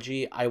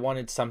apology. I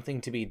wanted something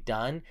to be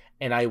done,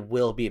 and I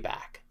will be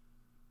back.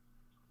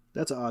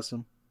 That's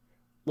awesome.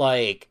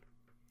 Like,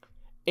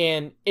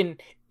 and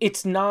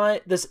it's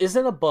not, this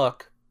isn't a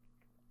book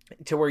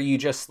to where you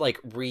just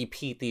like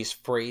repeat these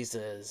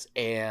phrases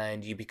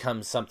and you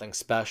become something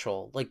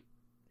special. Like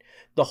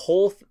the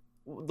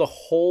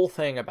whole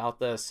thing about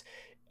this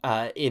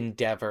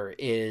endeavor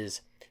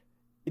is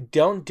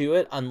don't do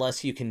it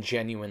unless you can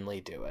genuinely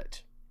do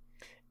it.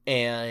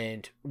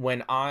 And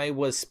when I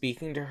was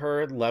speaking to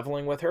her,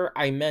 leveling with her,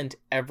 I meant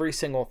every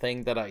single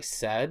thing that I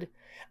said.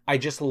 I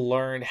just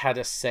learned how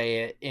to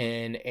say it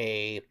in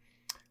a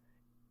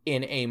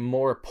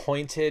more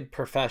pointed,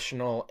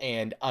 professional,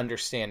 and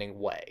understanding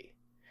way.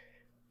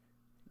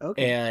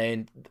 Okay.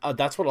 And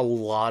that's what a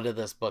lot of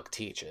this book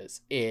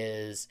teaches,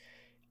 is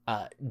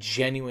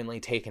genuinely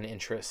take an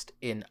interest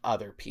in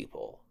other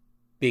people.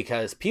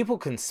 Because people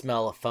can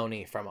smell a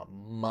phony from a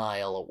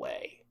mile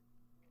away.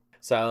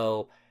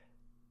 So,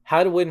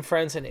 How to Win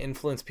Friends and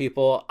Influence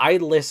People. I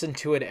listen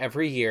to it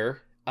every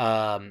year.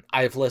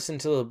 I've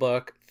listened to the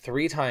book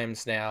 3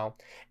 times now.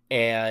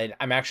 And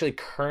I'm actually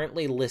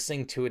currently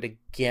listening to it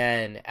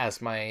again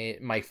as my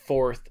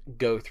 4th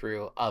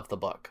go-through of the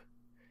book.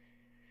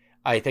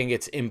 I think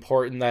it's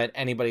important that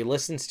anybody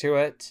listens to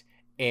it.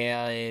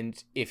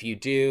 And if you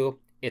do,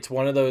 it's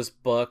one of those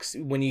books,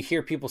 when you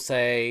hear people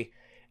say,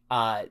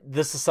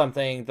 this is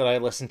something that I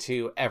listen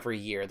to every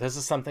year. This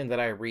is something that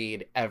I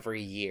read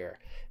every year.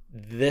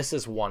 This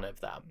is one of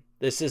them.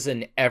 This is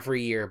an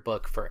every year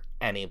book for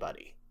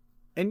anybody.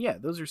 And yeah,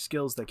 those are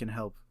skills that can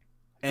help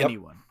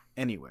anyone,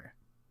 anywhere.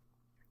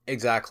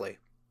 Exactly.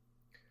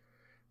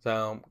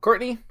 So,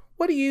 Courtney,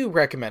 what are you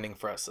recommending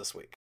for us this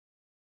week?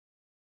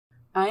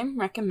 I'm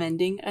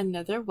recommending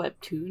another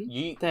webtoon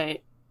Yeet.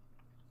 that...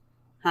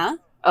 Huh?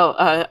 Oh,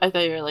 I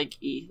thought you were like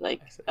E,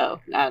 like, oh,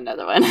 not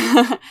another one.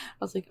 I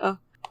was like, oh.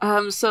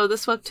 So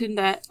this webtoon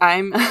that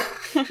am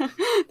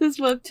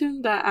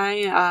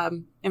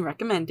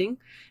recommending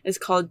is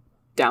called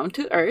Down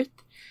to Earth.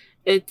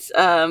 It's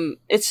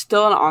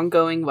still an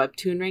ongoing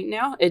webtoon right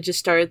now. It just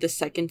started the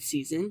 2nd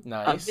season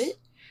of it.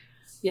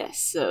 Yes,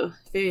 so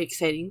very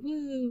exciting.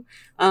 Woo!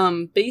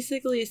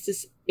 Basically it's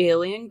this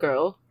alien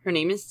girl. Her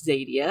name is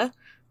Zadia.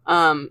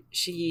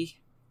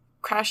 She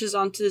crashes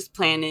onto this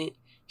planet.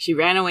 She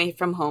ran away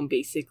from home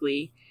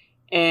basically,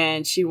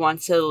 and she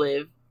wants to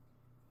live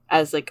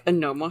as like a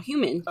normal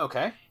human.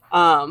 Okay.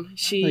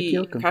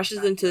 She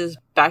crashes into this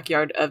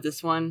backyard of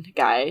this one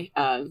guy,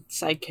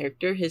 side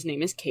character. His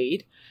name is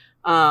Cade.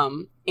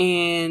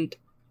 And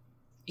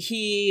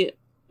he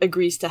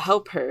agrees to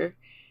help her,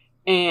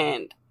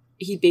 and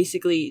he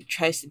basically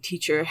tries to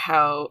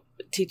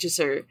teaches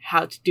her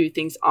how to do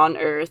things on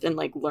Earth and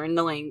like learn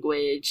the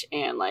language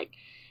and like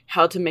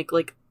how to make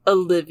like a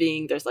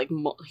living. There's like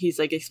he's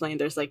like explaining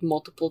there's like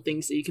multiple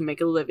things that you can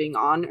make a living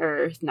on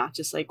Earth, not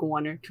just like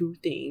 1 or 2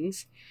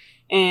 things.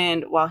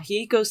 And while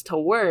he goes to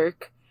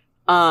work,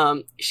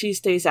 she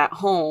stays at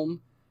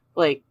home,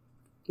 like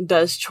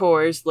does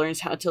chores, learns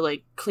how to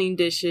like clean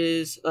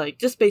dishes, like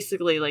just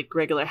basically like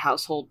regular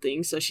household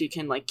things so she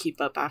can like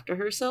keep up after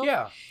herself.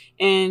 Yeah.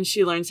 And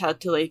she learns how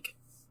to like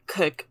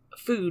cook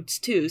foods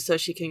too so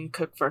she can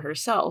cook for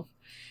herself.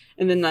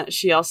 And then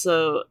she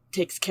also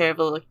takes care of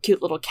a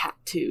cute little cat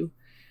too.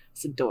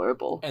 It's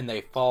adorable. And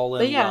they fall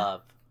in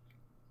love.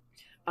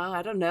 Oh,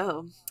 I don't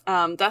know.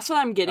 That's what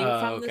I'm getting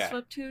from this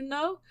webtoon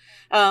though.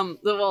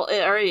 Well,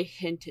 it already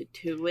hinted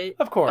to it.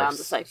 Of course. I'm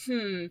just like,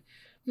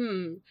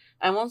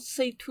 I won't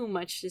say too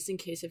much just in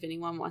case if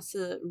anyone wants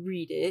to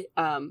read it.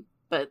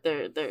 But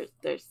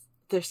there's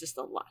just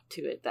a lot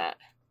to it that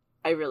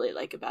I really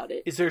like about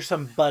it. Is there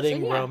some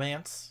budding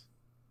romance?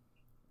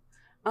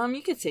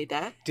 You could say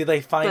that. Do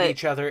they find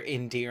each other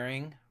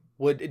endearing?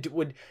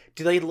 Do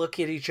they look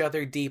at each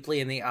other deeply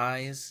in the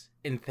eyes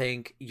and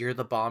think you're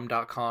the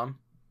bomb.com?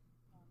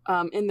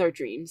 In their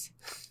dreams.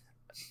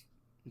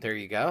 There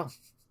you go.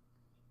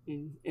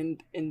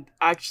 And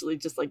actually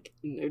just like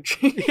in their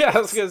dreams. Yeah,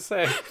 I was gonna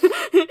say.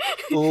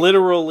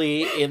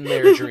 Literally in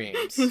their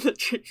dreams. In the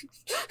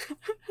dreams.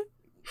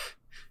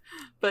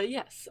 But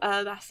yes,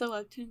 that's the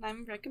webtoon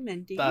I'm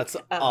recommending. That's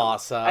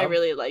awesome. I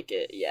really like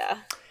it, yeah.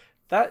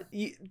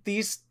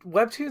 These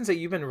webtoons that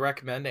you've been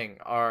recommending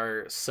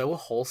are so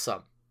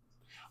wholesome.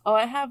 Oh,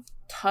 I have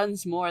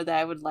tons more that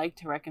I would like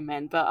to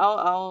recommend, but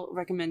I'll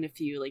recommend a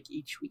few like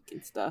each week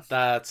and stuff.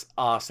 That's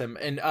awesome.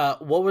 And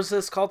what was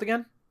this called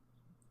again?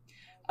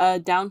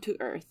 Down to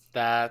Earth.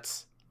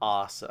 That's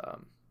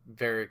awesome.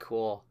 Very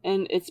cool.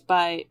 And it's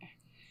by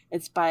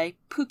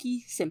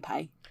Pookie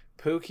Senpai.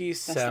 Pookie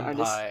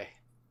Senpai.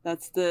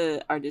 That's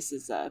the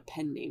artist's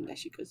pen name that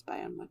she goes by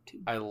on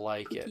Webtoon. I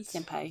like Pookie it.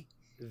 Senpai.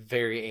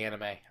 Very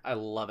anime. I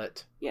love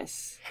it.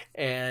 Yes.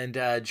 And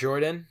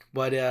Jordan,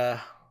 what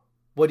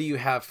do you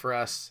have for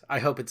us? I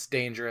hope it's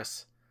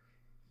dangerous.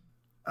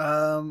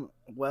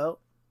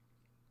 Well,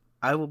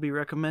 I will be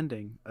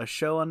recommending a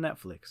show on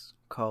Netflix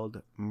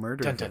called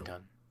Murderville. Dun, dun,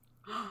 dun.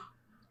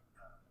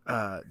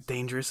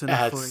 Dangerous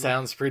enough. That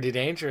sounds pretty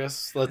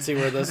dangerous. Let's see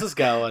where this is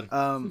going.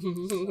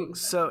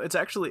 So it's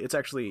a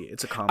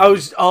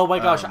comedy. Oh my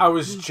gosh, I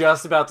was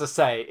just about to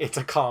say it's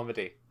a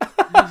comedy.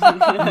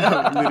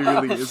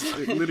 No,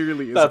 it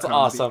literally is. That's a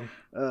comedy.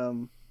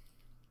 awesome.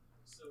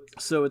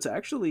 So it's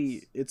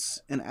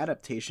an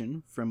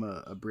adaptation from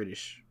a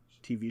British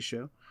TV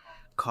show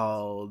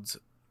called,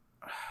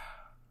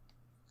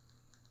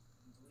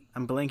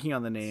 I'm blanking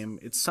on the name.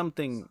 It's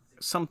something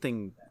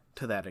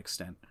to that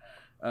extent.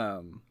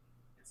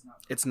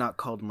 It's not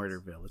called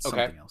Murderville. It's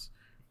something else.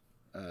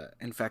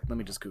 In fact, let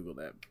me just Google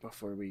that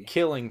before we.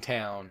 Killing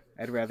Town.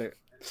 I'd rather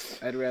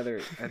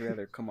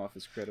come off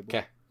as credible.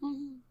 Okay.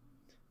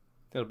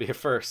 That'll be a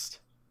first.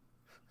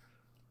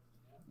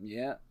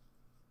 Yeah.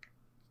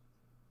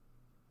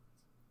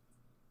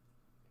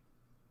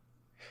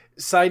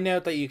 Side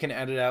note that you can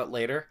edit out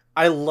later.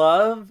 I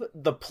love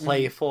the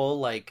playful,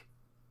 like,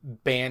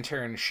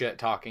 banter and shit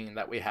talking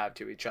that we have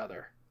to each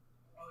other.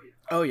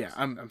 Oh yeah,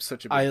 I'm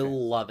such a big fan.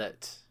 love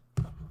it.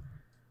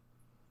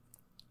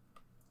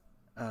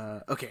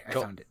 Okay, I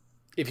Cool. found it.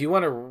 If you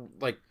want to,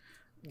 like,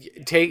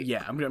 take...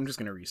 Yeah, I'm just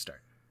gonna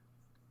restart.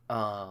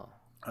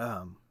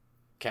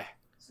 Okay.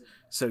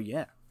 So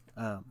yeah,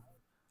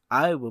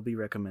 I will be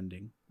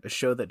recommending a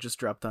show that just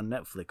dropped on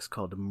Netflix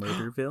called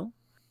Murderville.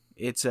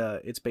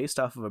 It's based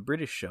off of a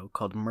British show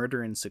called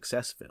Murder in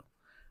Successville.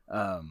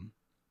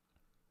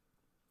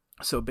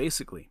 So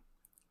basically,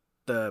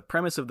 the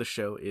premise of the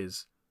show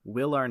is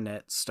Will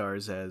Arnett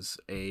stars as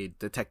a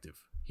detective.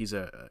 He's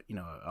a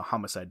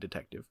homicide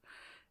detective,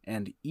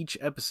 and each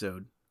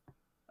episode,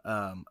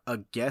 a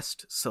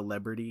guest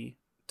celebrity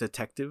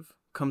detective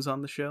comes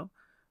on the show.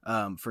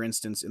 For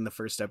instance, in the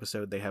first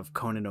episode, they have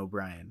Conan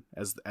O'Brien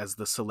as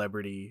the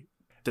celebrity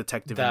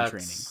detective in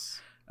training.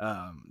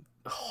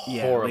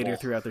 Horrible. Later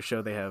throughout the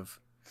show, they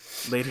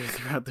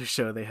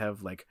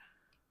have like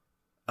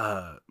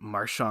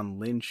Marshawn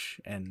Lynch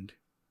and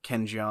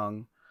Ken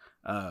Jeong.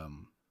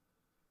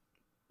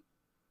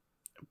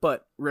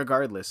 But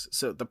regardless,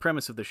 so the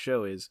premise of the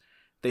show is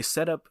they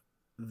set up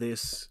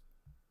this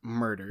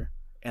murder,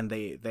 and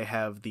they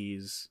have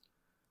these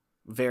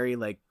very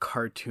like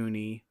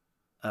cartoony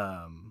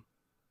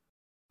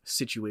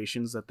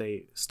situations that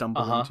they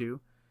stumble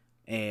into,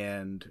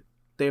 and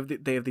they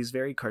have these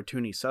very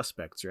cartoony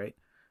suspects, right?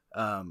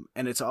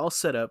 And it's all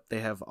set up.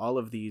 They have all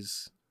of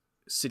these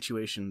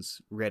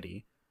situations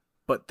ready,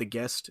 but the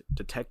guest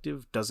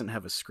detective doesn't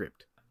have a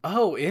script.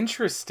 Oh,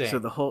 interesting.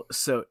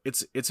 So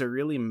it's a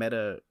really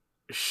meta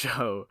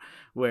show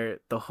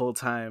where the whole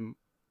time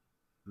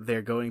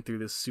they're going through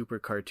this super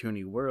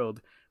cartoony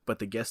world, but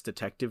the guest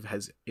detective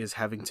is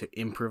having to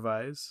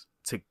improvise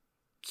to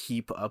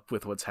keep up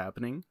with what's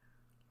happening.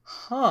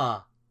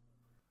 Huh.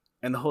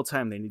 And the whole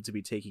time they need to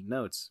be taking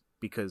notes,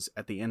 because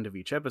at the end of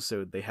each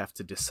episode they have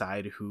to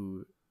decide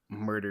who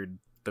murdered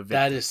the victim.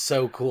 That is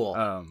so cool.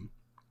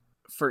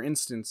 For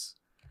instance,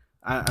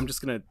 I'm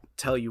just gonna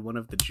tell you one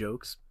of the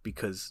jokes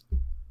because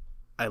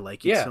I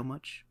like it so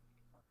much.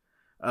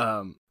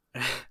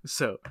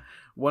 So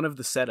one of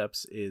the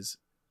setups is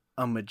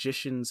a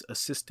magician's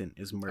assistant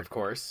is murdered. Of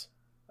course.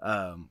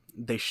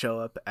 They show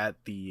up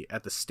at the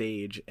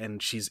stage,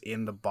 and she's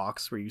in the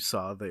box where you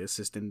saw the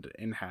assistant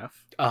in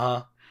half.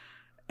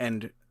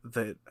 And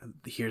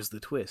here's the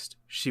twist: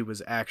 she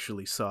was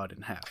actually sawed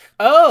in half.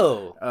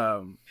 Oh.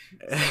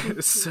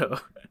 So,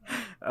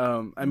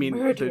 I mean,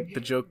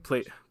 the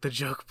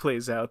joke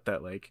plays out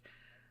that like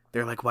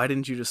they're like, why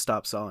didn't you just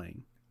stop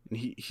sawing? And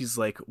he's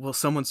like, well,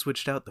 someone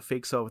switched out the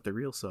fake saw with the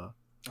real saw.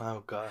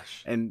 Oh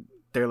gosh. And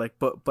they're like,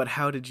 but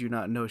how did you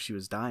not know she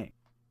was dying?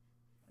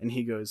 And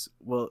he goes,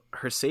 well,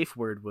 her safe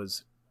word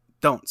was,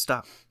 don't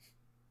stop.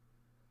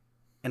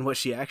 And what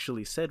she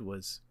actually said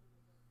was,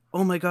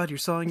 oh my God, you're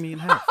sawing me in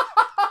half.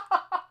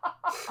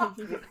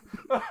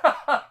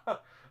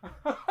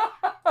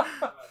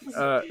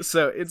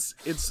 So it's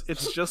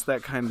just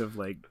that kind of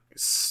like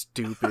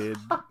stupid,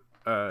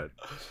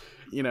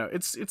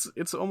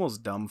 it's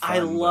almost dumb fun. I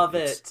love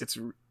it.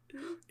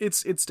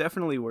 It's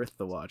definitely worth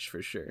the watch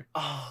for sure.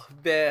 Oh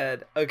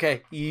man.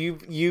 Okay,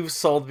 you've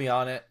sold me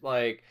on it.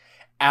 Like,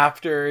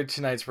 after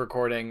tonight's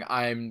recording,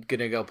 I'm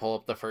gonna go pull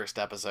up the first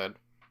episode.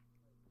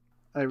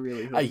 I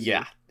really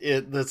hope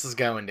this is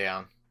going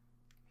down.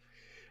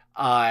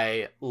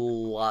 I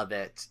love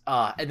it.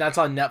 And that's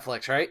on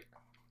Netflix, right?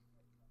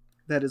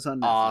 That is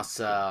on Netflix.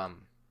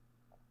 Awesome.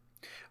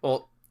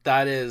 Well,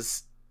 that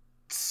is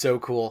so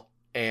cool.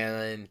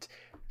 And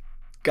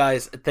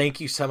guys, thank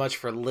you so much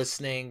for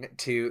listening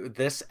to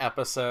this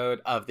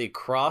episode of the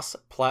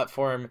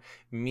Cross-Platform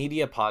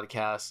Media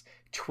Podcast.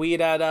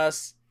 Tweet at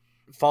us.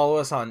 Follow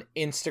us on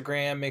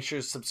Instagram. Make sure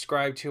to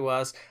subscribe to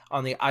us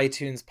on the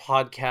iTunes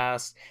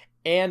podcast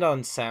and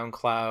on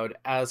SoundCloud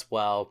as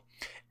well.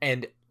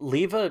 And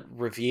leave a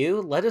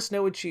review. Let us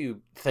know what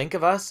you think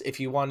of us.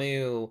 If you want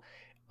to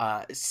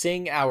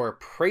sing our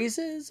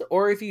praises,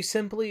 or if you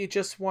simply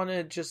just want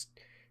to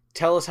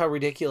tell us how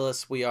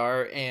ridiculous we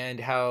are and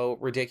how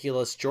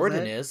ridiculous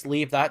Jordan is,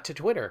 leave that to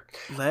Twitter.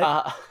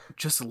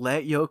 Just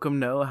let Yoakum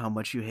know how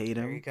much you hate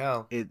him. There you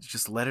go.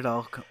 Just let it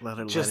all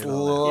out. Just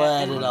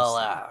let it all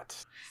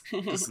out.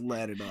 Just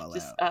let it all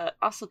Just, out.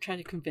 also try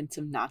to convince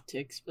him not to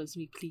expose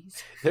me,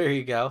 please. There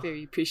you go.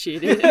 Very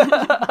appreciated.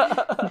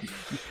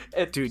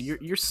 Dude,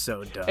 you're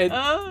so dumb.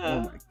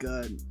 Oh my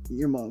God,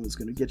 your mom is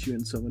gonna get you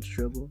in so much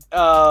trouble.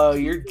 Oh,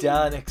 you're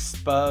done.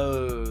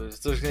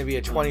 Exposed. There's gonna be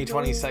a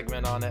 2020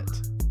 segment on it.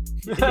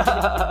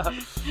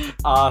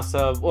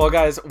 Awesome. Well,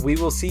 guys, we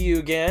will see you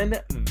again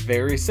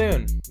very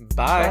soon.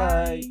 Bye.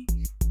 Bye.